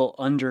political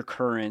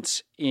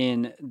undercurrents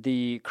in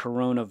the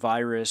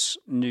coronavirus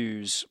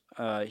news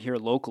here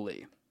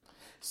locally?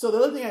 So the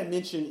other thing I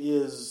mentioned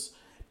is,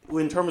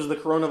 in terms of the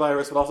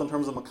coronavirus, but also in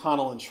terms of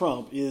McConnell and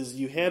Trump, is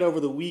you had over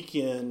the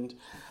weekend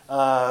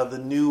the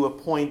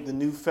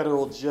new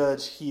federal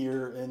judge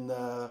here in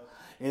the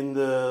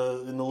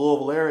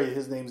Louisville area.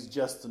 His name's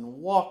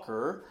Justin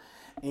Walker,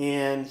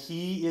 and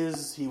he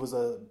was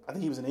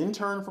an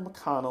intern for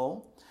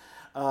McConnell.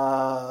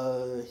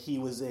 He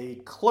was a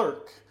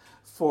clerk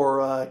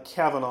for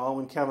Kavanaugh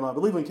when Kavanaugh, I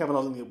believe when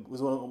Kavanaugh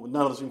was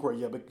not on the Supreme Court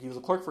yet, but he was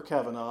a clerk for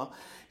Kavanaugh.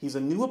 He's a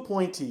new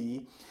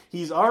appointee.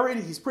 He's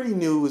pretty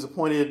new. He was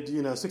appointed,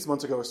 6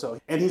 months ago or so.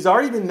 And he's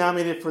already been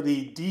nominated for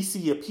the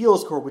DC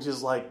Appeals Court, which is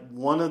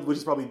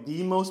probably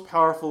the most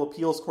powerful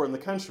appeals court in the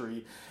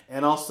country,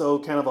 and also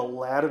kind of a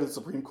ladder to the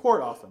Supreme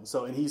Court often.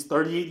 And he's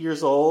 38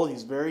 years old.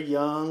 He's very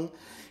young.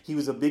 He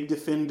was a big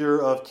defender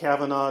of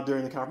Kavanaugh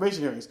during the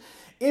confirmation hearings.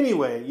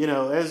 Anyway,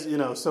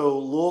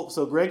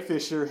 so Greg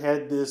Fisher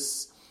had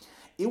this,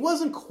 it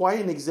wasn't quite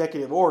an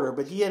executive order,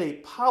 but he had a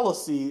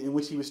policy in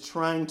which he was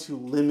trying to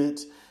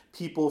limit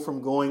people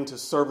from going to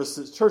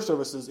church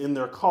services in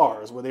their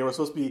cars, where they were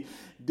supposed to be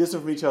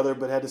distant from each other,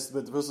 but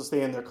supposed to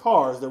stay in their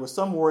cars. There was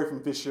some worry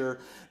from Fisher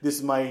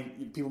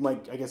people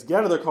might, I guess, get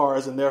out of their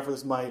cars, and therefore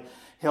this might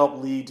help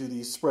lead to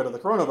the spread of the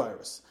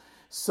coronavirus.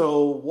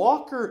 So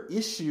Walker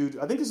issued,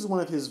 I think this is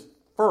one of his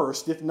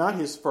first, if not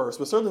his first,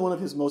 but certainly one of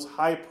his most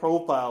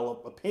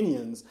high-profile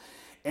opinions,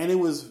 and it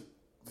was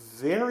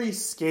very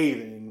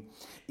scathing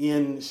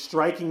in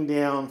striking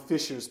down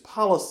Fisher's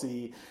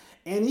policy.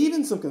 And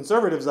even some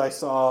conservatives I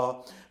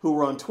saw who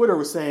were on Twitter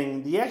were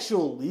saying the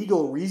actual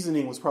legal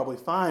reasoning was probably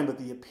fine, but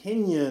the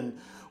opinion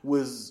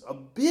was a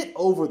bit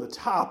over the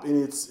top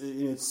in its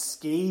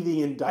scathing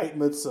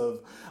indictments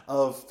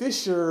of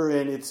Fisher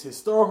and its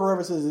historical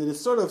references, and it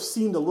sort of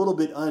seemed a little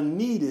bit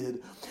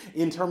unneeded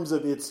in terms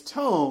of its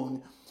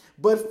tone.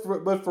 But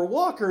for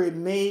Walker, it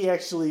may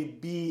actually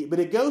be, but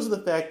it goes to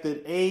the fact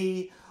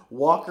that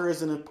Walker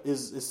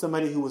is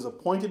somebody who was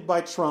appointed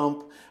by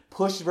Trump,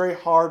 pushed very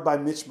hard by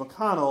Mitch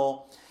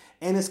McConnell,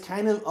 and is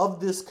kind of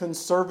this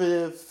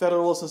conservative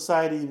Federalist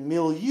Society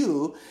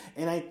milieu.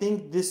 And I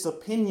think this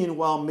opinion,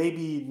 while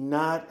maybe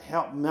not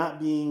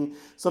being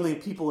something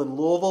people in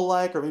Louisville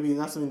like, or maybe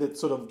not something that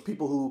sort of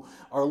people who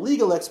are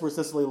legal experts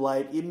necessarily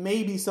like, it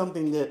may be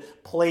something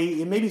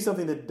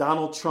that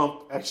Donald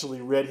Trump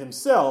actually read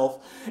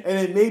himself, and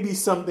it may be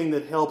something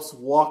that helps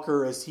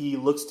Walker as he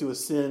looks to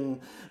ascend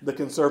the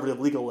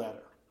conservative legal ladder.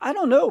 I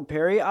don't know,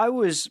 Perry. I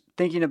was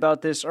thinking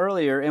about this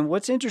earlier, and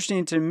what's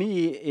interesting to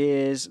me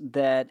is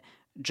that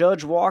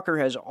Judge Walker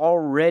has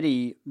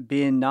already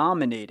been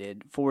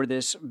nominated for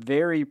this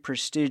very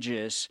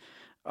prestigious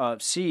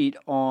seat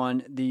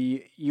on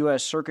the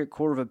U.S. Circuit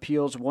Court of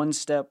Appeals, one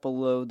step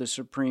below the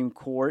Supreme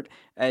Court,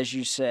 as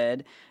you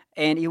said.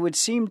 And it would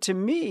seem to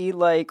me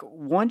like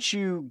once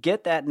you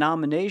get that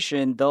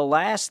nomination, the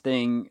last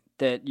thing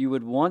that you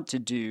would want to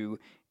do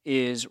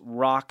is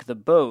rock the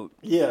boat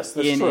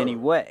in true. Any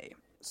way.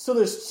 So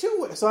there's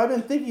two. So I've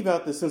been thinking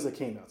about this since it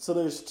came out. So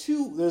here's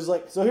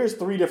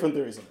three different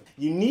theories of it.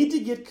 You need to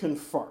get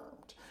confirmed.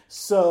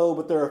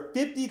 But there are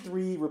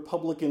 53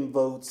 Republican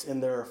votes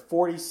and there are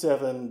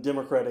 47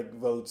 Democratic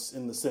votes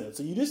in the Senate.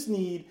 So you just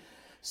need.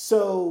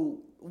 So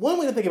one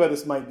way to think about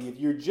this might be if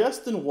you're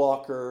Justin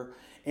Walker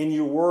and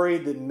you're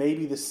worried that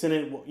maybe the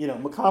Senate,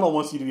 McConnell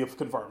wants you to be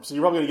confirmed. So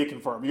you're probably going to get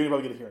confirmed. You're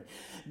probably going to get a hearing.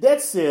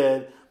 That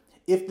said,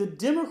 if the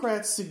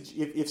Democrats,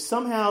 if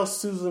somehow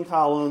Susan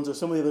Collins or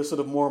some of the other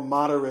sort of more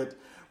moderate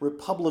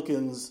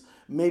Republicans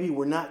maybe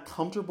were not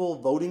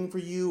comfortable voting for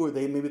you, or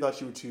they maybe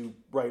thought you were too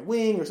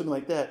right-wing or something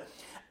like that,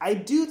 I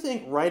do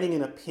think writing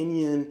an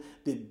opinion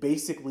that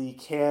basically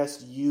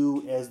cast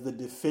you as the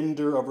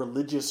defender of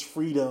religious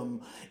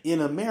freedom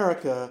in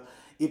America,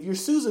 if you're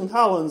Susan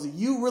Collins,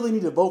 you really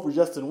need to vote for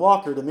Justin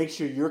Walker to make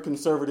sure your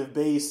conservative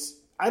base.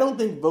 I don't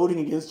think voting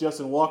against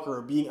Justin Walker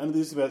or being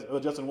unenthusiastic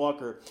about Justin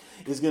Walker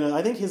is going to.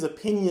 I think his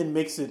opinion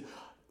makes it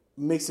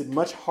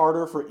much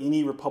harder for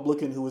any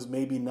Republican who was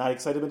maybe not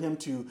excited about him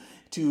to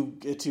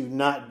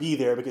not be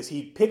there, because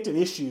he picked an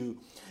issue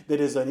that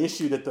is an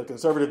issue that the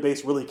conservative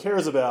base really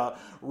cares about,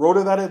 wrote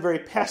about it very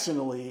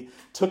passionately,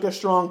 took a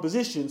strong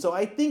position. So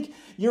I think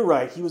you're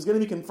right. He was going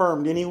to be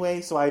confirmed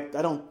anyway, so I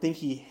don't think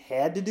he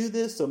had to do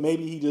this. So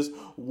maybe he just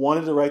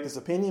wanted to write this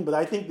opinion. But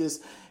I think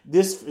this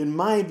in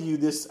my view,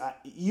 this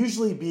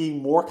usually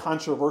being more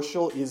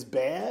controversial is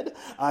bad.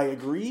 I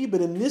agree.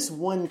 But in this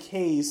one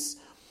case,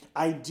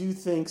 I do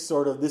think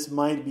sort of this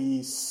might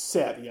be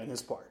savvy on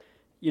his part.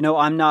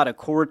 I'm not a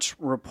courts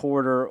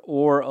reporter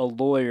or a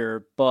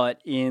lawyer, but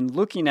in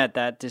looking at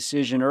that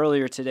decision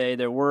earlier today,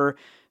 there were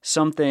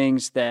some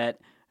things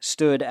that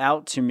stood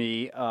out to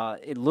me.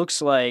 It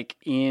looks like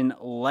in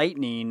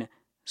lightning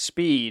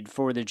speed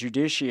for the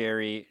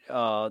judiciary,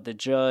 the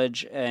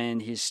judge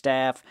and his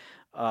staff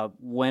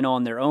went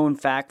on their own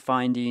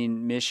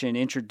fact-finding mission,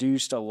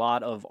 introduced a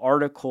lot of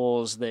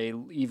articles. They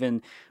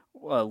even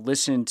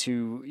listened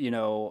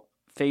to,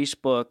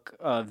 Facebook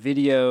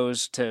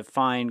videos to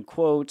find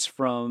quotes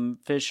from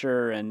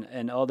Fisher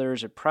and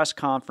others at press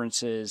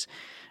conferences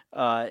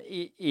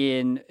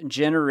in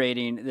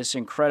generating this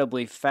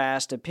incredibly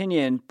fast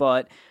opinion.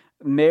 But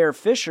Mayor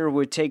Fisher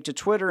would take to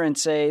Twitter and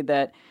say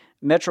that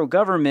Metro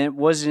government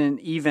wasn't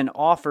even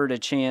offered a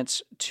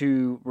chance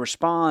to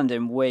respond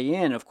and weigh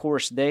in. Of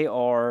course, they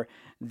are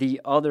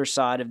the other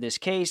side of this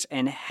case,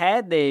 and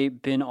had they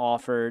been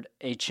offered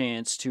a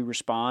chance to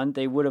respond,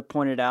 they would have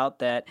pointed out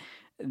that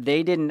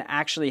they didn't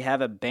actually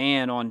have a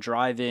ban on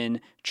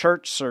drive-in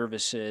church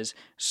services,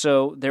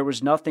 so there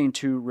was nothing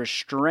to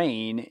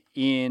restrain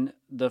in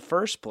the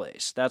first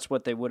place. That's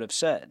what they would have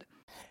said.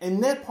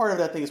 And that part of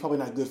that thing is probably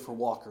not good for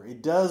Walker.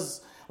 It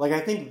does, like, I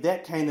think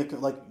that kind of,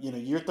 like, you know,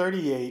 you're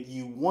 38,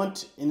 you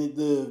want, and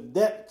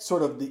that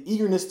sort of the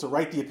eagerness to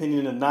write the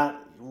opinion and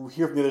not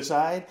hear from the other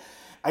side,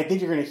 I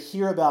think you're going to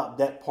hear about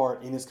that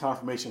part in his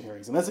confirmation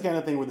hearings. And that's the kind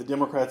of thing where the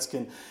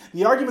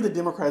argument the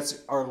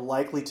Democrats are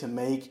likely to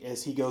make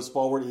as he goes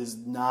forward is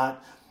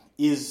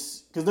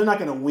because they're not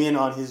going to win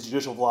on his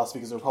judicial philosophy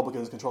because the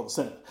Republicans control the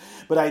Senate.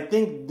 But I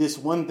think this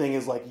one thing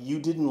is, like, you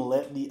didn't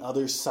let the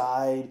other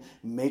side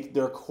make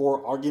their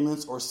core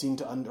arguments or seem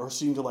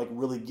to like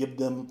really give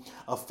them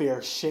a fair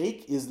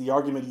shake is the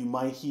argument you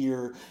might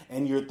hear,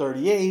 and you're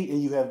 38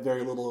 and you have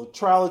very little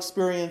trial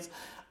experience.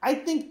 I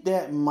think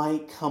that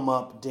might come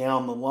up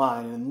down the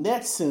line. And in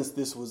that sense,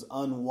 this was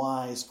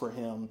unwise for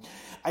him.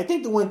 I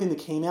think the one thing that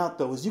came out,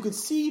 though, is you could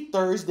see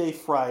Thursday,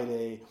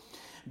 Friday,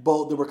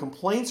 there were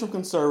complaints from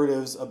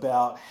conservatives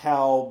about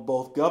how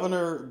both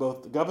Governor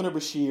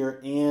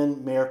Beshear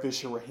and Mayor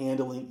Fisher were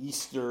handling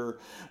Easter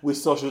with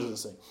social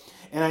distancing.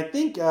 And I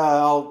think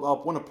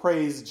I'll want to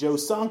praise Joe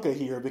Sonka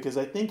here, because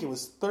I think it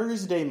was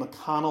Thursday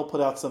McConnell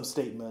put out some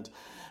statement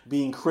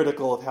being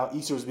critical of how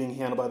Easter was being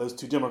handled by those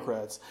two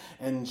Democrats.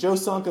 And Joe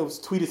Sonka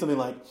tweeted something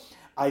like,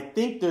 I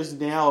think there's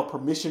now a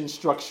permission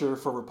structure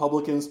for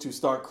Republicans to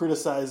start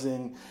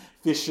criticizing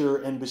Fisher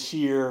and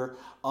Beshear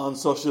on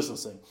social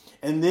distancing.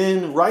 And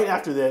then right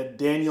after that,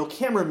 Daniel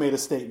Cameron made a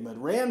statement,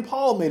 Rand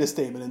Paul made a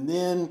statement, and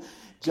then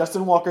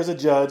Justin Walker's a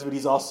judge, but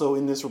he's also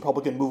in this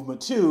Republican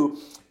movement too.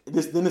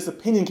 Then this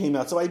opinion came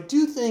out. So I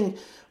do think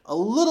a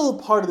little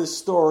part of this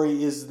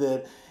story is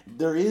that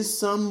there is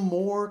some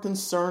more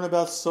concern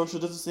about social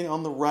distancing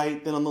on the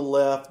right than on the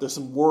left. There's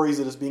some worries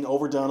that it's being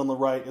overdone on the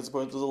right as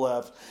opposed to the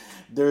left.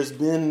 There's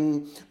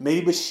been,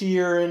 maybe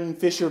Beshear and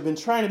Fisher have been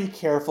trying to be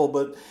careful,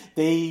 but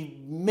they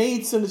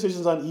made some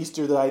decisions on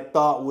Easter that I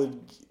thought would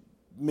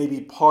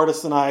maybe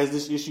partisanize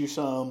this issue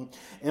some,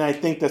 and I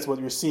think that's what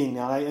you're seeing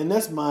now. And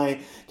that's my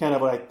kind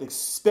of what I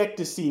expect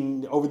to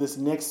see over this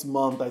next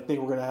month. I think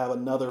we're going to have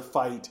another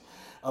fight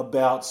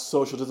about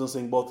social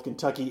distancing, both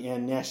Kentucky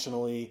and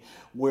nationally,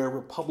 where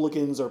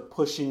Republicans are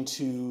pushing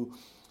to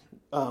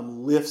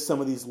lift some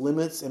of these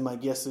limits, and my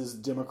guess is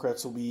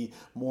Democrats will be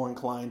more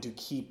inclined to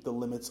keep the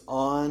limits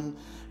on,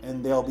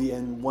 and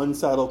one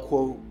side will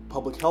quote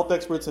public health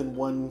experts and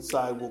one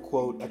side will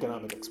quote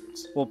economic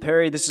experts. Well,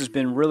 Perry, this has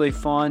been really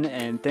fun,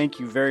 and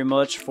thank you very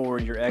much for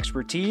your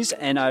expertise,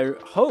 and I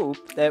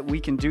hope that we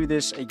can do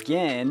this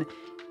again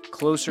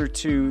closer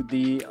to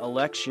the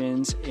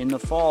elections in the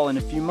fall in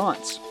a few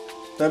months.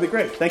 That'd be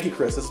great. Thank you,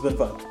 Chris. This has been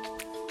fun.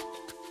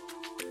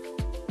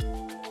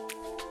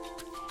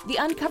 The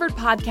Uncovered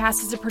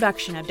Podcast is a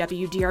production of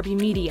WDRB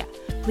Media.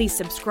 Please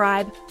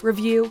subscribe,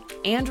 review,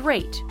 and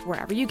rate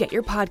wherever you get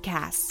your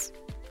podcasts.